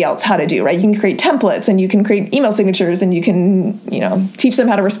somebody else how to do, right? You can create templates, and you can create email signatures, and you can, teach them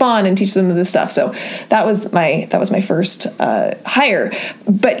how to respond and teach them this stuff. So that was my first hire.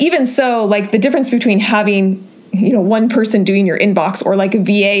 But even so, like the difference between having one person doing your inbox or like a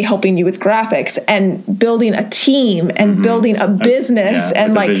VA helping you with graphics and building a team and building a business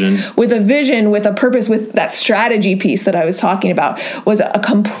and with a vision, with a purpose, with that strategy piece that I was talking about was a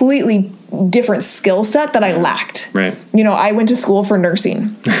completely different skill set that I lacked. Right. I went to school for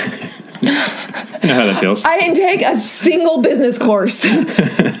nursing. I know how that feels. I didn't take a single business course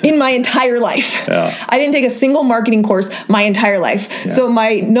in my entire life. Yeah. I didn't take a single marketing course my entire life. Yeah. So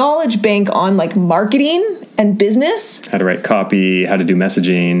my knowledge bank on like marketing and business. How to write copy, how to do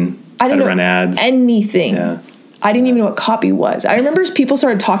messaging, how to run ads. Anything. Yeah. I didn't even know what copy was. I remember people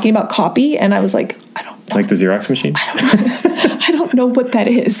started talking about copy and I was like, I don't know. Like the Xerox machine? I don't know what that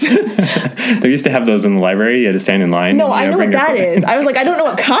is. They used to have those in the library. You had to stand in line. No, I know what that is. I was like, I don't know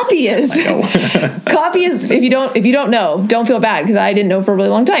what copy is. I know. Copy is, if you don't know, don't feel bad because I didn't know for a really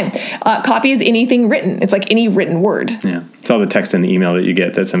long time. Copy is anything written. It's like any written word. Yeah. It's all the text in the email that you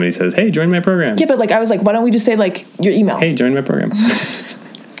get that somebody says, hey, join my program. Yeah, but like I was like, why don't we just say like your email? Hey, join my program.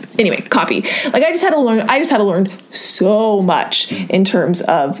 Anyway, copy. Like I just had to learn so much in terms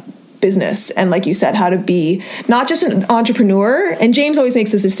of business and, like you said, how to be not just an entrepreneur. And James always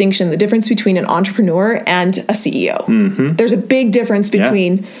makes this distinction, the difference between an entrepreneur and a CEO. Mm-hmm. There's a big difference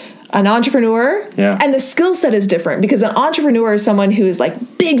between an entrepreneur and the skill set is different because an entrepreneur is someone who is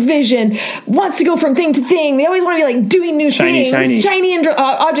like big vision, wants to go from thing to thing. They always want to be like doing new things, shiny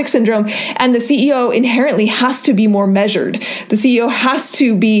object syndrome. And the CEO inherently has to be more measured. The CEO has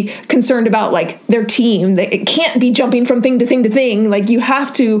to be concerned about like their team. It can't be jumping from thing to thing to thing. Like you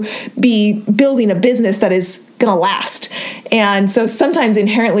have to be building a business that is going to last. And so sometimes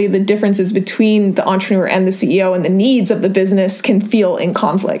inherently the differences between the entrepreneur and the CEO and the needs of the business can feel in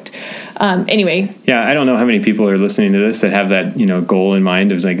conflict. Anyway. Yeah, I don't know how many people are listening to this that have that, goal in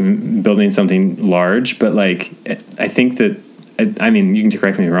mind of like building something large, but like, I think that, I mean, you can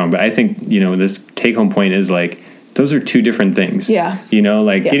correct me if I'm wrong, but I think, this take home point is like, those are two different things. Yeah.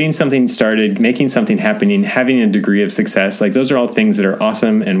 Getting something started, making something happening, having a degree of success, like those are all things that are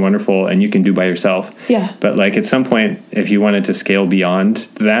awesome and wonderful and you can do by yourself. Yeah. But like at some point, if you wanted to scale beyond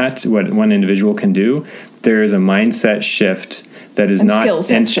that, what one individual can do, there is a mindset shift that is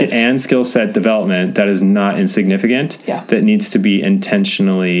and skill set development that is not insignificant, that needs to be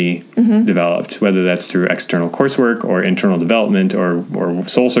intentionally developed, whether that's through external coursework or internal development or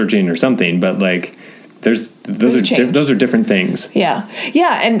soul searching or something. But like, those are different things. Yeah.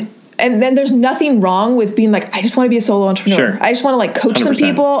 And then there's nothing wrong with being like, I just want to be a solo entrepreneur. Sure. I just want to like coach 100%. Some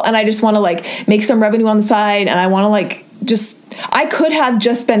people and I just want to like make some revenue on the side and I want to like I could have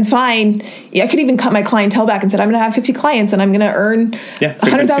just been fine. I could even cut my clientele back and said, I'm going to have 50 clients and I'm going to earn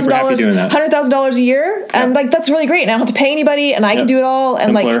 $100,000 a year. Yeah. And like, that's really great. And I don't have to pay anybody and I can do it all.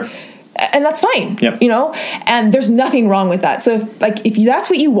 And Simpler. And that's fine, and there's nothing wrong with that. So if that's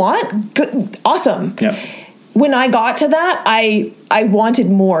what you want, good, awesome. Yep. When I got to that, I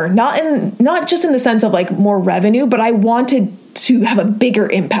wanted more, not just in the sense of like more revenue, but I wanted to have a bigger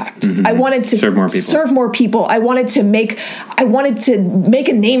impact. Mm-hmm. I wanted to serve more people. I wanted to make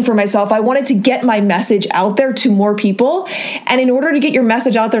a name for myself. I wanted to get my message out there to more people. And in order to get your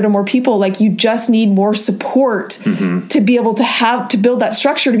message out there to more people, like you just need more support to be able to build that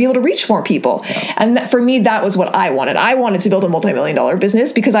structure, to be able to reach more people. Yeah. And for me, that was what I wanted. I wanted to build a multi-million-dollar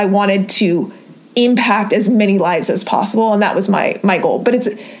business because I wanted to impact as many lives as possible. And that was my goal. But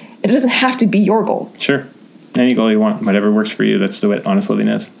it doesn't have to be your goal. Sure. Any goal you want, whatever works for you. That's what honest living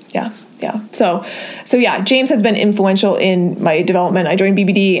is. Yeah. So James has been influential in my development. I joined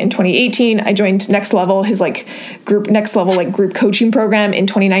BBD in 2018. I joined Next Level, his group coaching program in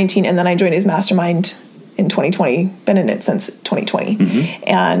 2019, and then I joined his mastermind in 2020. Been in it since 2020,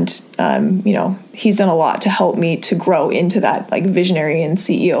 and he's done a lot to help me to grow into that like visionary and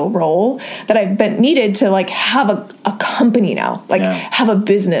CEO role that I've been needed to like have a company now, have a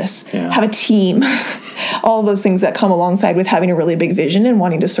business, have a team. All those things that come alongside with having a really big vision and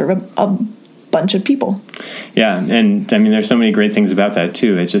wanting to serve a bunch of people. Yeah. And I mean, there's so many great things about that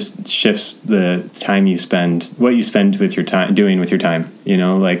too. It just shifts the time you spend, what you spend with your time, doing with your time.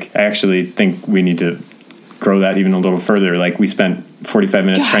 I actually think we need to grow that even a little further. Like we spent 45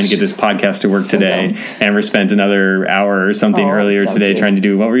 minutes trying to get this podcast to work today. Amber spent another hour or something earlier today trying to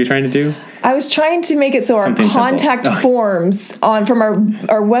do, what were you trying to do? I was trying to make it so something our contact forms from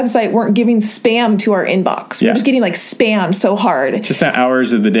our website weren't giving spam to our inbox. We were just getting like spammed so hard. Just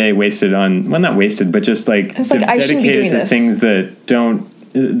hours of the day wasted on, well, not wasted, but just like, I shouldn't be doing to this. Things that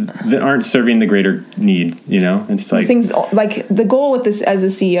aren't serving the greater need, you know? It's like things like the goal with this as a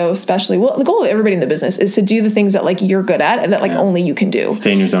CEO, especially, well, the goal of everybody in the business is to do the things that like you're good at and that like only you can do.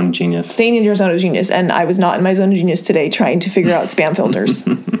 Stay in your zone of genius. Staying in your zone of genius. And I was not in my zone of genius today trying to figure out spam filters.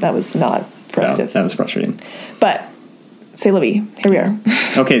 That was not productive. No, that was frustrating. But say Libby, here we are.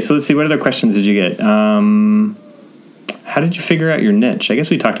 Okay, so let's see. What other questions did you get? How did you figure out your niche? I guess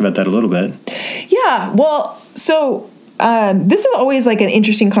we talked about that a little bit. Yeah. Well, so this is always like an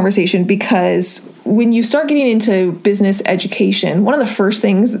interesting conversation because when you start getting into business education, one of the first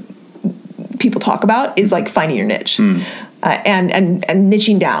things people talk about is like finding your niche. And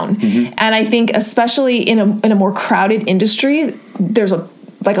niching down. And I think especially in a more crowded industry, there's a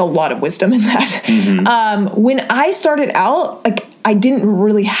lot of wisdom in that. When I started out, like I didn't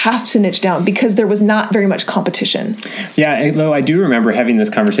really have to niche down because there was not very much competition. Yeah, though I do remember having this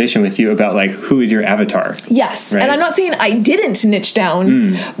conversation with you about like who is your avatar. Yes, right? And I'm not saying I didn't niche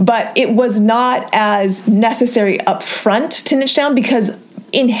down, but it was not as necessary up front to niche down because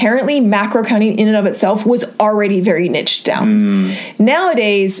inherently macro accounting in and of itself was already very niched down.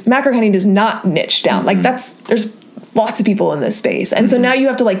 Nowadays, macro accounting does not niche down. Like there's lots of people in this space. And so now you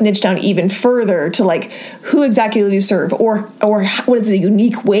have to like niche down even further to like who exactly do you serve or what is the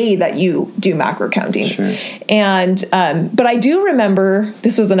unique way that you do macro accounting. Sure. And but I do remember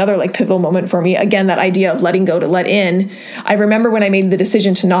this was another like pivotal moment for me. Again, that idea of letting go to let in. I remember when I made the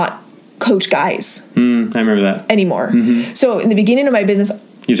decision to not coach guys. I remember that. Anymore. So in the beginning of my business,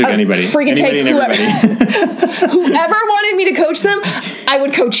 you took anybody. Freaking take whoever wanted me to coach them, I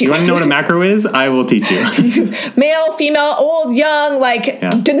would coach you. You want to know what a macro is? I will teach you. Male, female, old, young,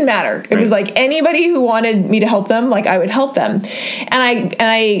 didn't matter. It was like anybody who wanted me to help them, like I would help them. And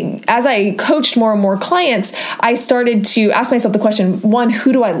I as I coached more and more clients, I started to ask myself the question, one,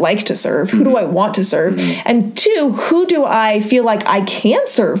 who do I like to serve? Who do I want to serve? And two, who do I feel like I can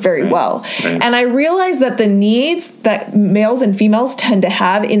serve very well? And I realized that the needs that males and females tend to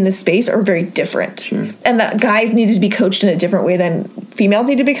have in this space are very different. And that guys needed to be coached in a different way than females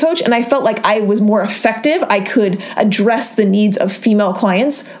need to be coached. And I felt like I was more effective. I could address the needs of female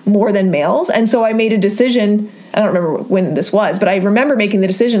clients more than males. And so I made a decision. I don't remember when this was, but I remember making the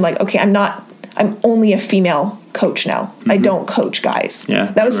decision like, okay, I'm only a female coach now. I don't coach guys. Yeah.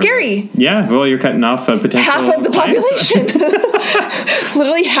 That was scary. Yeah. Well, you're cutting off a potential half of the population.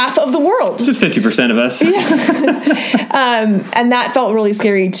 Literally half of the world. Just 50% of us. And that felt really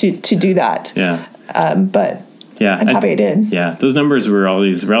scary to do that. Yeah. But yeah, I'm happy I did. Yeah. Those numbers were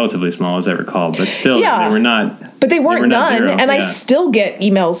always relatively small as I recall, but still they were not. But they weren't none. Zero. And I still get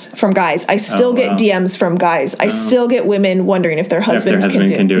emails from guys. I still get DMs from guys. I still get women wondering if their husband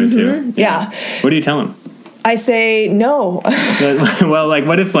can do it too. Yeah. What do you tell them? I say no. Well, like,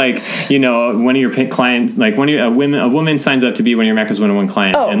 what if, like, you know, one of your clients, like, a woman signs up to be one of your Macros 101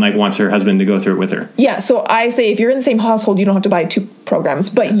 client and, like, wants her husband to go through it with her? Yeah, so I say if you're in the same household, you don't have to buy two programs,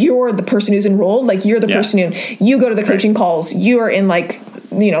 but you're the person who's enrolled. Like, you're the person you go to the coaching calls. You are in, like,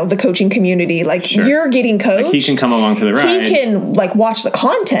 you know, the coaching community. Like, you're getting coached. Like, he can come along for the ride. He can, like, watch the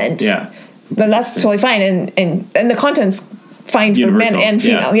content. Yeah. Then that's totally fine. And the content's fine for men and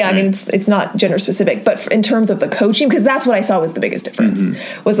female. Yeah, I mean, it's not gender specific, but in terms of the coaching, because that's what I saw was the biggest difference,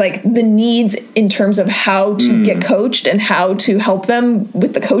 was like the needs in terms of how to get coached and how to help them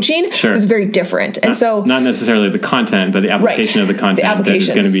with the coaching was very different. And so not necessarily the content, but the application of the content that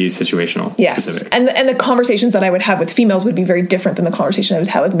is going to be situational. Yes. Specific. And the conversations that I would have with females would be very different than the conversation I would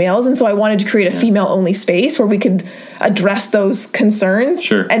have with males. And so I wanted to create a female only space where we could address those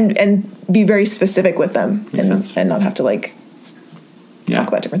concerns and be very specific with them and not have to like talk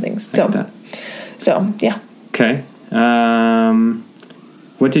about different things. So yeah. Okay.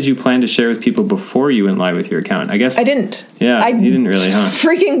 What did you plan to share with people before you went live with your account? I guess I didn't. Yeah, you didn't really, huh?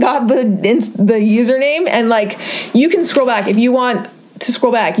 Freaking got the username, and like you can scroll back if you want to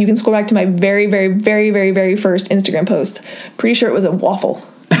scroll back. You can scroll back to my very, very, very, very, very first Instagram post. Pretty sure it was a waffle.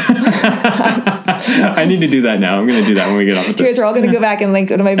 I need to do that now. I'm going to do that when we get off of this. You guys are all going to go back and like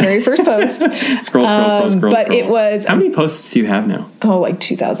go to my very first post. Scroll. But it was... How many posts do you have now? Oh, like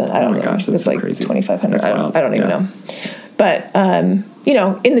 2,000. I don't know. Gosh, that's it's like crazy. 2,500. I don't even know. But, you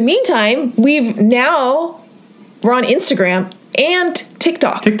know, in the meantime, we're on Instagram and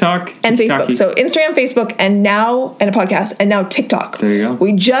TikTok. And Facebook. So Instagram, Facebook, and a podcast, and now TikTok. There you go.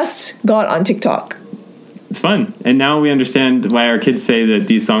 We just got on TikTok It's fun. And now we understand why our kids say that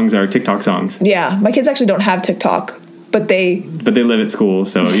these songs are TikTok songs. Yeah. My kids actually don't have TikTok, but they live at school.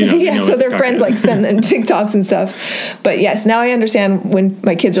 So, yeah. So their friends like send them TikToks and stuff. But yes, now I understand when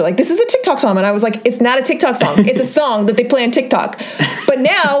my kids are like, this is a TikTok song. And I was like, it's not a TikTok song. It's a song that they play on TikTok. But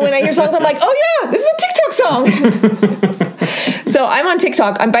now when I hear songs, I'm like, oh yeah, this is a TikTok song. So I'm on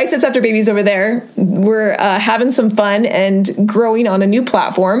TikTok. I'm Biceps After Babies over there. We're having some fun and growing on a new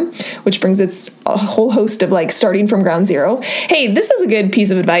platform, which brings its a whole host of like starting from ground zero. Hey, this is a good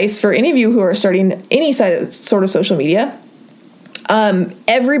piece of advice for any of you who are starting any sort of social media.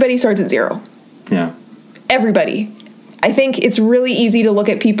 Everybody starts at zero. Yeah. Everybody. I think it's really easy to look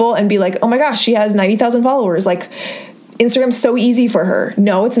at people and be like, oh my gosh, she has 90,000 followers. Like, Instagram's so easy for her.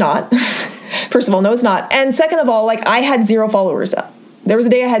 No, it's not. First of all, no, it's not. And second of all, like, I had 0 followers. There was a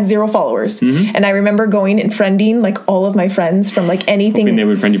day I had 0 followers. Mm-hmm. And I remember going and friending like all of my friends from like anything. Hoping they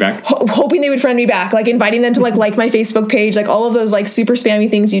would friend you back? Hoping they would friend me back. Like inviting them to like my Facebook page, like all of those like super spammy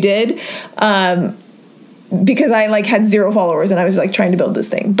things you did. Because I like had 0 followers and I was like trying to build this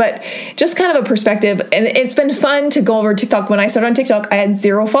thing. But just kind of a perspective. And it's been fun to go over TikTok. When I started on TikTok, I had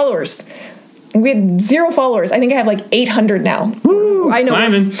 0 followers. We had 0 followers. I think I have like 800 now. Woo, I know.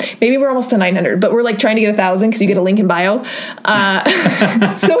 Climbing. Maybe we're almost to 900, but we're like trying to get 1,000 because you get a link in bio.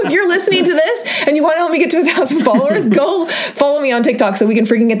 So if you're listening to this and you want to help me get to 1,000 followers, go follow me on TikTok so we can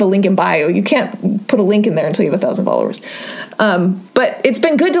freaking get the link in bio. You can't put a link in there until you have 1,000 followers. But it's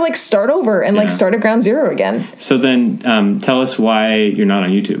been good to like start over and like start at ground zero again. So then tell us why you're not on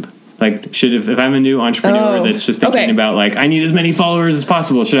YouTube. Like, if I'm a new entrepreneur that's just thinking about, like, I need as many followers as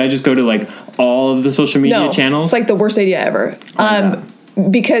possible, should I just go to, like, all of the social media channels? It's, like, the worst idea ever.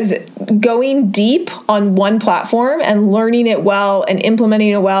 Because going deep on one platform and learning it well and implementing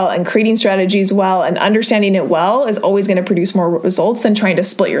it well and creating strategies well and understanding it well is always going to produce more results than trying to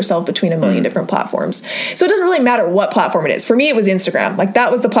split yourself between a million different platforms. So it doesn't really matter what platform it is. For me, it was Instagram. Like,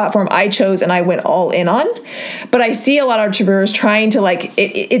 that was the platform I chose and I went all in on. But I see a lot of entrepreneurs trying to, like,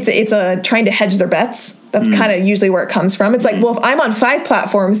 it's trying to hedge their bets. That's kind of usually where it comes from. It's like, well, if I'm on 5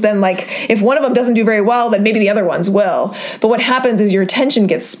 platforms, then like if one of them doesn't do very well, then maybe the other ones will. But what happens is your attention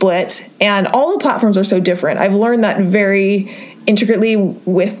gets split and all the platforms are so different. I've learned that very intricately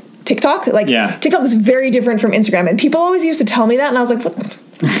with TikTok. Like TikTok is very different from Instagram. And people always used to tell me that. And I was like, what?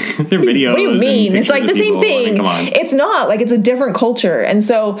 Their videos. What do you mean? It's like the same thing. I mean, come on. It's not. Like, it's a different culture. And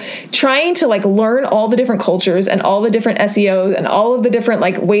so trying to like learn all the different cultures and all the different SEOs and all of the different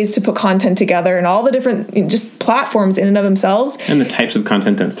like ways to put content together and all the different just platforms in and of themselves. And the types of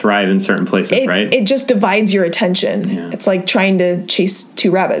content that thrive in certain places, right? It just divides your attention. Yeah. It's like trying to chase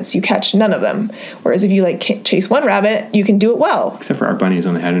 2 rabbits. You catch none of them. Whereas if you like chase 1 rabbit, you can do it well. Except for our bunnies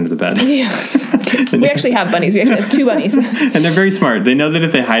when they hide under the bed. Yeah. We actually have bunnies. We actually have 2 bunnies. And they're very smart. They know that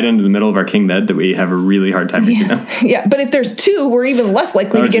if they hide under the middle of our king bed, that we have a really hard time reaching them. Yeah, but if there's 2, we're even less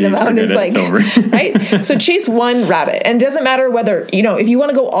likely to get them out. It's like, right? So chase 1 rabbit. And it doesn't matter whether, if you want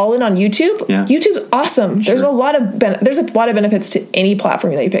to go all in on YouTube, YouTube's awesome. Sure. There's a lot of benefits to any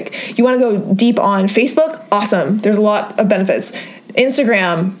platform that you pick. You want to go deep on Facebook? Awesome. There's a lot of benefits.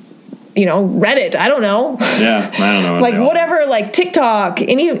 Instagram, Reddit, I don't know. Yeah, I don't know. Like whatever, like TikTok,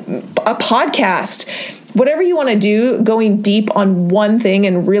 a podcast, whatever you want to do, going deep on one thing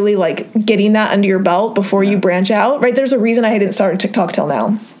and really like getting that under your belt before you branch out, right? There's a reason I hadn't started TikTok till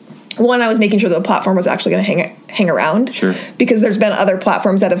now. One, I was making sure the platform was actually going to hang around. Sure. Because there's been other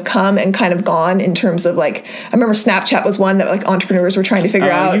platforms that have come and kind of gone in terms of like, I remember Snapchat was one that like entrepreneurs were trying to figure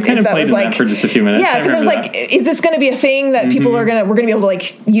out. You kind of played in that for just a few minutes. Yeah, because it was like, is this going to be a thing that people we're going to be able to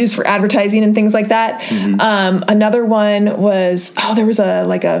like use for advertising and things like that? Mm-hmm. Another one was, there was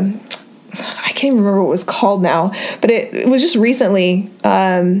I can't even remember what it was called now, but it was just recently.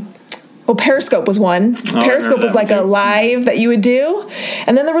 Periscope was one. Periscope was like a live that you would do.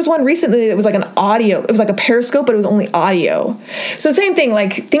 And then there was one recently that was like an audio. It was like a Periscope, but it was only audio. So same thing,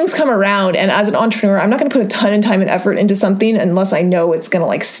 like things come around. And as an entrepreneur, I'm not going to put a ton of time and effort into something unless I know it's going to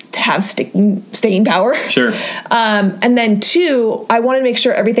like have staying power. Sure. And then 2, I want to make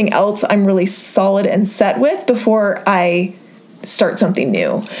sure everything else I'm really solid and set with before I start something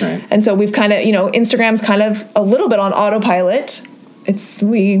new. Right. And so we've kind of, Instagram's kind of a little bit on autopilot.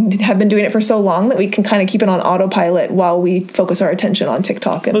 We have been doing it for so long that we can kind of keep it on autopilot while we focus our attention on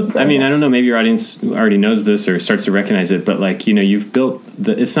TikTok. I don't know, maybe your audience already knows this or starts to recognize it, but like, you've built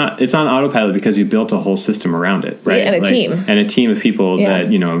it's on autopilot because you built a whole system around it, right? Yeah, and a team of people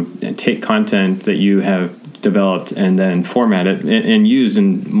that, take content that you have developed and then format it and used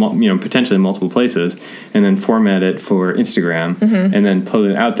in, potentially multiple places and then format it for Instagram and then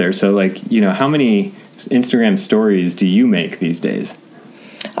put it out there. So like, how many Instagram stories do you make these days?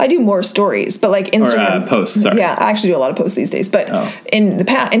 I do more stories, but like Instagram or posts. Sorry. Yeah, I actually do a lot of posts these days. But in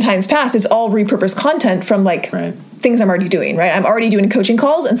times past, it's all repurposed content from like things I'm already doing. Right, I'm already doing coaching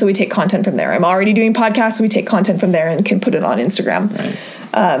calls, and so we take content from there. I'm already doing podcasts, so we take content from there and can put it on Instagram.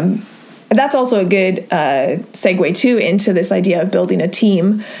 Right. That's also a good segue too into this idea of building a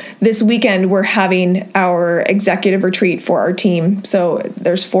team. This weekend, we're having our executive retreat for our team. So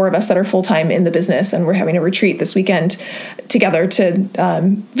there's 4 of us that are full-time in the business, and we're having a retreat this weekend together to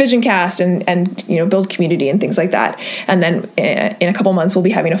vision cast and build community and things like that. And then in a couple months, we'll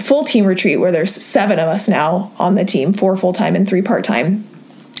be having a full team retreat where there's 7 of us now on the team, 4 full-time and 3 part-time.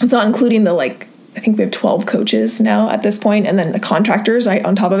 It's not including the I think we have 12 coaches now at this point, and then the contractors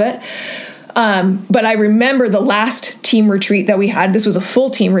on top of it. But I remember the last team retreat that we had. This was a full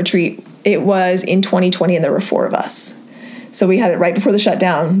team retreat. It was in 2020, and there were 4 of us. So we had it right before the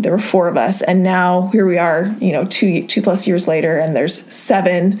shutdown. There were 4 of us, and now here we are, 2+ years later, and there's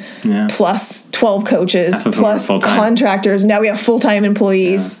 7 plus 12 coaches plus contractors. Now we have full-time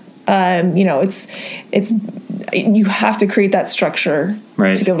employees. It's you have to create that structure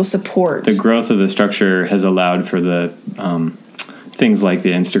to be able to support. The growth of the structure has allowed for the things like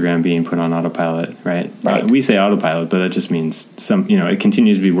the Instagram being put on autopilot, right? We say autopilot, but that just means it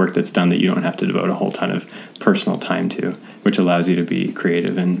continues to be work that's done that you don't have to devote a whole ton of personal time to, which allows you to be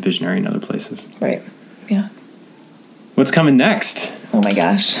creative and visionary in other places. Right. Yeah. What's coming next? Oh my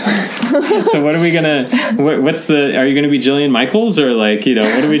gosh. So what are we gonna? Are you gonna be Jillian Michaels or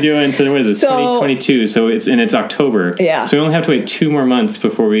what are we doing? So what is it? 2022. So it's October. Yeah. So we only have to wait 2 more months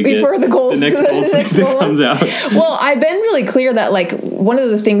before the next goals that comes out. Well, I've been really clear that one of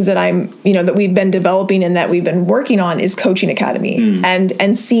the things that that we've been developing and that we've been working on is Coaching Academy,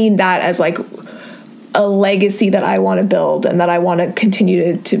 and seeing that as a legacy that I want to build and that I want to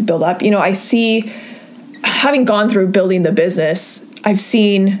continue to build up. I see, having gone through building the business, I've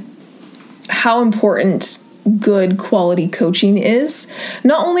seen how important good quality coaching is,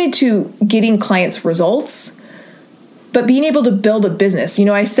 not only to getting clients results, but being able to build a business.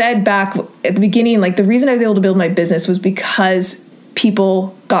 I said back at the beginning, the reason I was able to build my business was because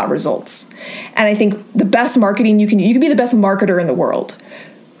people got results. And I think the best marketing you can be the best marketer in the world.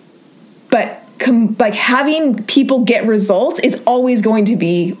 But having people get results is always going to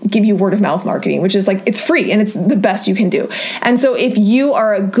give you word of mouth marketing, which is it's free and it's the best you can do. And so if you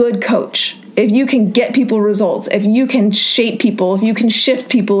are a good coach, if you can get people results, if you can shape people, if you can shift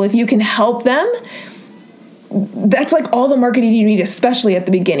people, if you can help them, that's all the marketing you need, especially at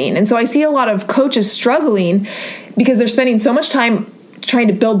the beginning. And so I see a lot of coaches struggling because they're spending so much time trying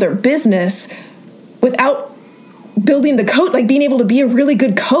to build their business without building the coach, being able to be a really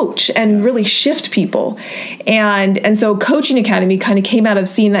good coach and really shift people. And so Coaching Academy kind of came out of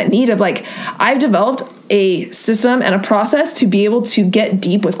seeing that need of I've developed a system and a process to be able to get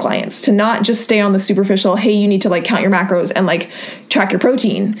deep with clients, to not just stay on the superficial, hey, you need to count your macros and track your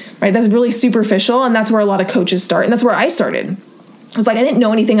protein, right? That's really superficial. And that's where a lot of coaches start. And that's where I started. I was I didn't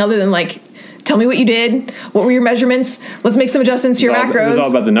know anything other than tell me what you did. What were your measurements? Let's make some adjustments to your macros. It was all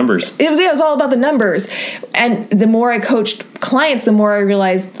about the numbers. It was all about the numbers. And the more I coached clients, the more I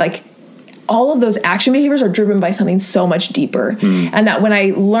realized all of those action behaviors are driven by something so much deeper. And that when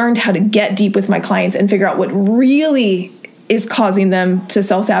I learned how to get deep with my clients and figure out what really is causing them to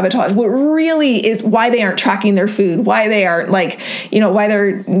self-sabotage, what really is why they aren't tracking their food, why they aren't why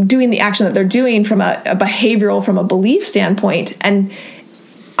they're doing the action that they're doing from a behavioral, from a belief standpoint, and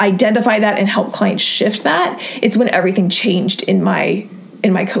identify that and help clients shift that, it's when everything changed in my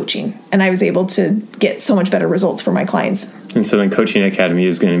coaching, and I was able to get so much better results for my clients. And so then Coaching Academy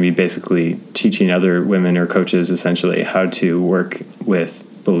is going to be basically teaching other women or coaches essentially how to work with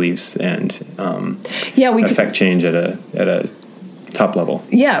beliefs and affect change at a top level.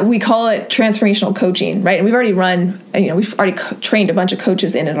 Yeah, we call it transformational coaching, right? And we've already we've already trained a bunch of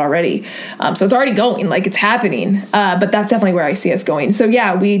coaches in it already. So it's already going, it's happening. But that's definitely where I see us going. So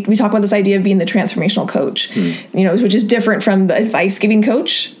yeah, we talk about this idea of being the transformational coach, which is different from the advice giving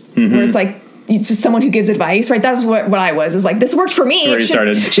coach, where it's it's just someone who gives advice, right? That's what I was, is this worked for me. It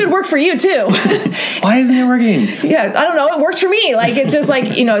should work for you too. Why isn't it working? Yeah, I don't know. It works for me. It's just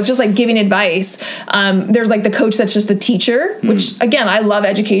it's just giving advice. There's the coach that's just the teacher, which again, I love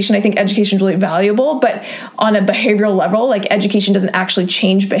education. I think education is really valuable, but on a behavioral level, education doesn't actually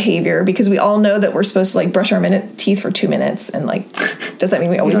change behavior, because we all know that we're supposed to brush our teeth for 2 minutes. And does that mean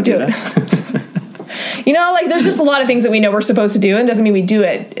we always do it? There's just a lot of things that we know we're supposed to do, and doesn't mean we do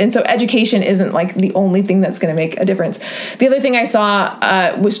it. And so education isn't the only thing that's going to make a difference. The other thing I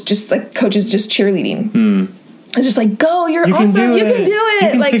saw was just coaches just cheerleading. It's just like, go, you're awesome. You can do it. You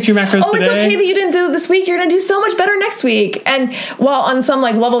can stick to your macros today. It's okay that you didn't do it this week. You're going to do so much better next week. And while on some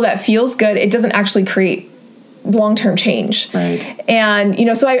like level that feels good, it doesn't actually create long-term change. Right.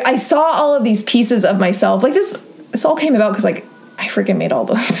 And, so I saw all of these pieces of myself. Like this all came about because like, I freaking made all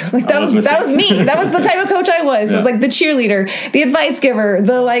those. Like that was me. That was the type of coach I was. It was like the cheerleader, the advice giver,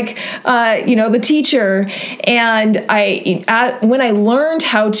 the like, the teacher. And when I learned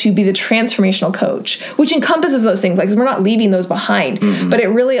how to be the transformational coach, which encompasses those things, like we're not leaving those behind, but it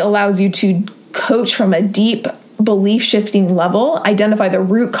really allows you to coach from a deep belief shifting level, identify the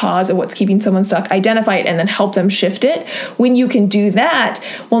root cause of what's keeping someone stuck, identify it, and then help them shift it. When you can do that,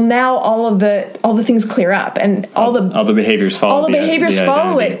 well, now all the things clear up, and all the behaviors follow. All the behaviors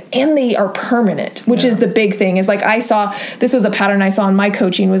follow it, and they are permanent, which is the big thing. Is like this was a pattern I saw in my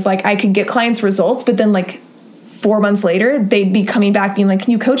coaching, was like I could get clients results, but then like 4 months later, they'd be coming back being like, can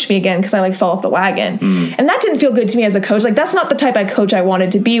you coach me again? Because I like fell off the wagon. And that didn't feel good to me as a coach. Like that's not the type of coach I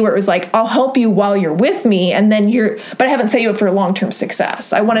wanted to be, where it was like, I'll help you while you're with me. And then but I haven't set you up for long-term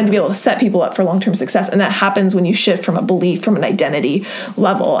success. I wanted to be able to set people up for long-term success. And that happens when you shift from a belief, from an identity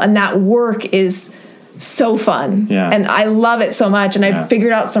level. And that work is so fun. Yeah. And I love it so much. And I've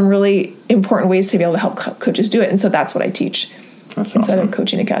figured out some really important ways to be able to help coaches do it. And so that's what I teach. That's inside of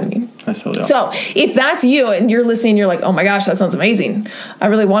Coaching Academy. That's really awesome. So if that's you and you're listening, you're like, oh my gosh, that sounds amazing. I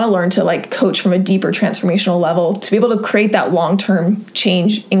really want to learn to like coach from a deeper transformational level to be able to create that long-term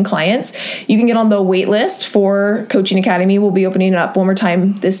change in clients. You can get on the wait list for Coaching Academy. We'll be opening it up one more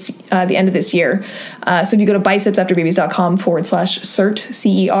time the end of this year. So if you go to bicepsafterbabies.com/CERT,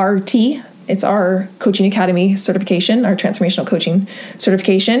 CERT, it's our Coaching Academy certification, our transformational coaching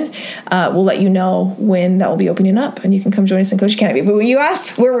certification. We'll let you know when that will be opening up, and you can come join us in Coaching Academy. But when you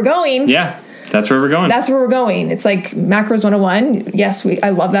asked where we're going, that's where we're going. That's where we're going. It's like Macros 101. Yes,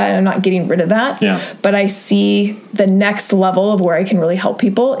 I love that, and I'm not getting rid of that. Yeah. But I see the next level of where I can really help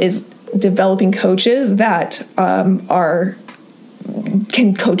people is developing coaches that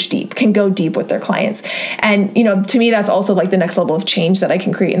can coach deep, can go deep with their clients. And, to me, that's also like the next level of change that I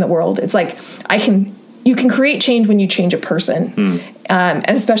can create in the world. It's like you can create change when you change a person. And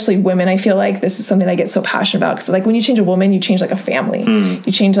especially women, I feel like this is something I get so passionate about, because like when you change a woman, you change like a family,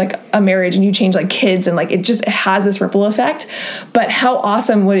 you change like a marriage, and you change like kids, and like it has this ripple effect. But how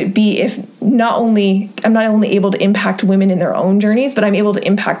awesome would it be if I'm not only able to impact women in their own journeys, but I'm able to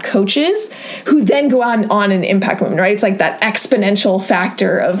impact coaches who then go on and impact women, right? It's like that exponential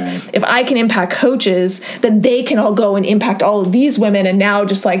factor of if I can impact coaches, then they can all go and impact all of these women. And now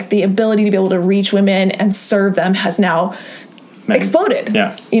just like the ability to be able to reach women and serve them has now exploded.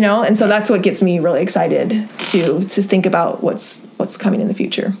 And so that's what gets me really excited to think about what's coming in the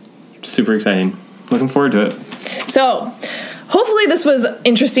future. Super exciting. Looking forward to it. So hopefully this was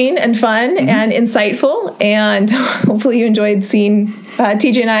interesting and fun and insightful, and hopefully you enjoyed seeing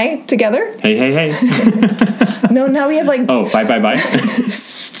TJ and I together. Hey. No, now we have like... Oh, bye.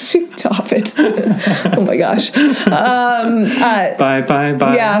 Stop it. Oh my gosh. Bye.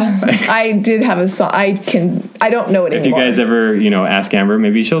 Yeah, I did have a song. I don't know it anymore. If you guys ever, ask Amber,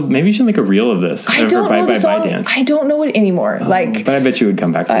 maybe she'll make a reel of this. I don't know the song. Dance. I don't know it anymore. But I bet you would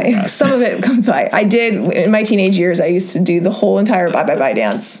come back to that. Some of it comes by. I did in my teenage years. I used to do the whole entire bye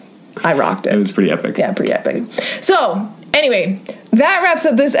dance. I rocked it. It was pretty epic. Yeah, pretty epic. So anyway, that wraps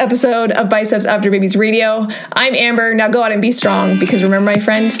up this episode of Biceps After Babies Radio. I'm Amber. Now go out and be strong, because remember, my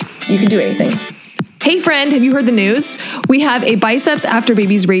friend, you can do anything. Hey friend, have you heard the news? We have a Biceps After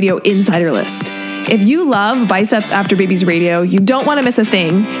Babies Radio insider list. If you love Biceps After Babies Radio, you don't want to miss a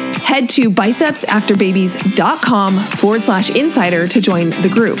thing, head to bicepsafterbabies.com/insider to join the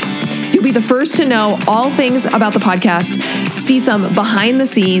group. You'll be the first to know all things about the podcast, see some behind the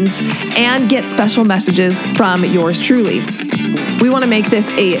scenes, and get special messages from yours truly. We want to make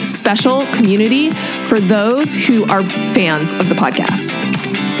this a special community for those who are fans of the podcast.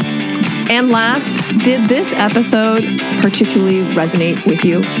 And last, did this episode particularly resonate with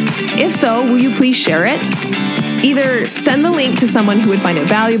you? If so, will you please share it? Either send the link to someone who would find it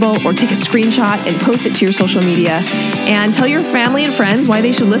valuable, or take a screenshot and post it to your social media and tell your family and friends why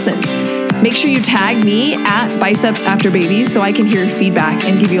they should listen. Make sure you tag me at Biceps After Babies so I can hear your feedback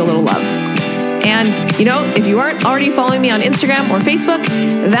and give you a little love. And, if you aren't already following me on Instagram or Facebook,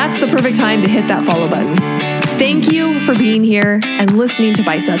 that's the perfect time to hit that follow button. Thank you for being here and listening to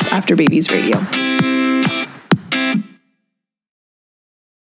Biceps After Babies Radio.